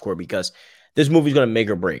Fantastic Four because this movie's gonna make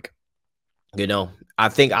or break. You know, I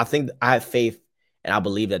think I have faith and I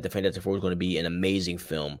believe that the Fantastic Four is going to be an amazing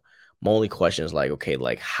film. My only question is like, okay,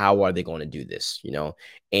 like how are they going to do this? You know,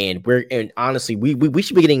 and honestly, we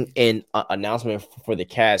should be getting an announcement for the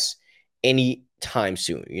cast anytime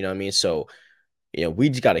soon. You know what I mean? So we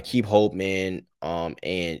just got to keep hope, man.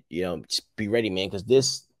 And just be ready, man, because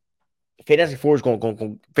this Fantastic Four is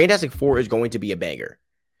going to be a banger.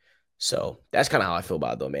 So that's kind of how I feel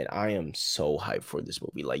about it, though, man. I am so hyped for this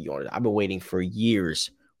movie. Like I've been waiting for years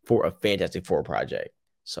for a Fantastic Four project.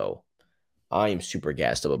 So I am super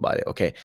gassed up about it. Okay.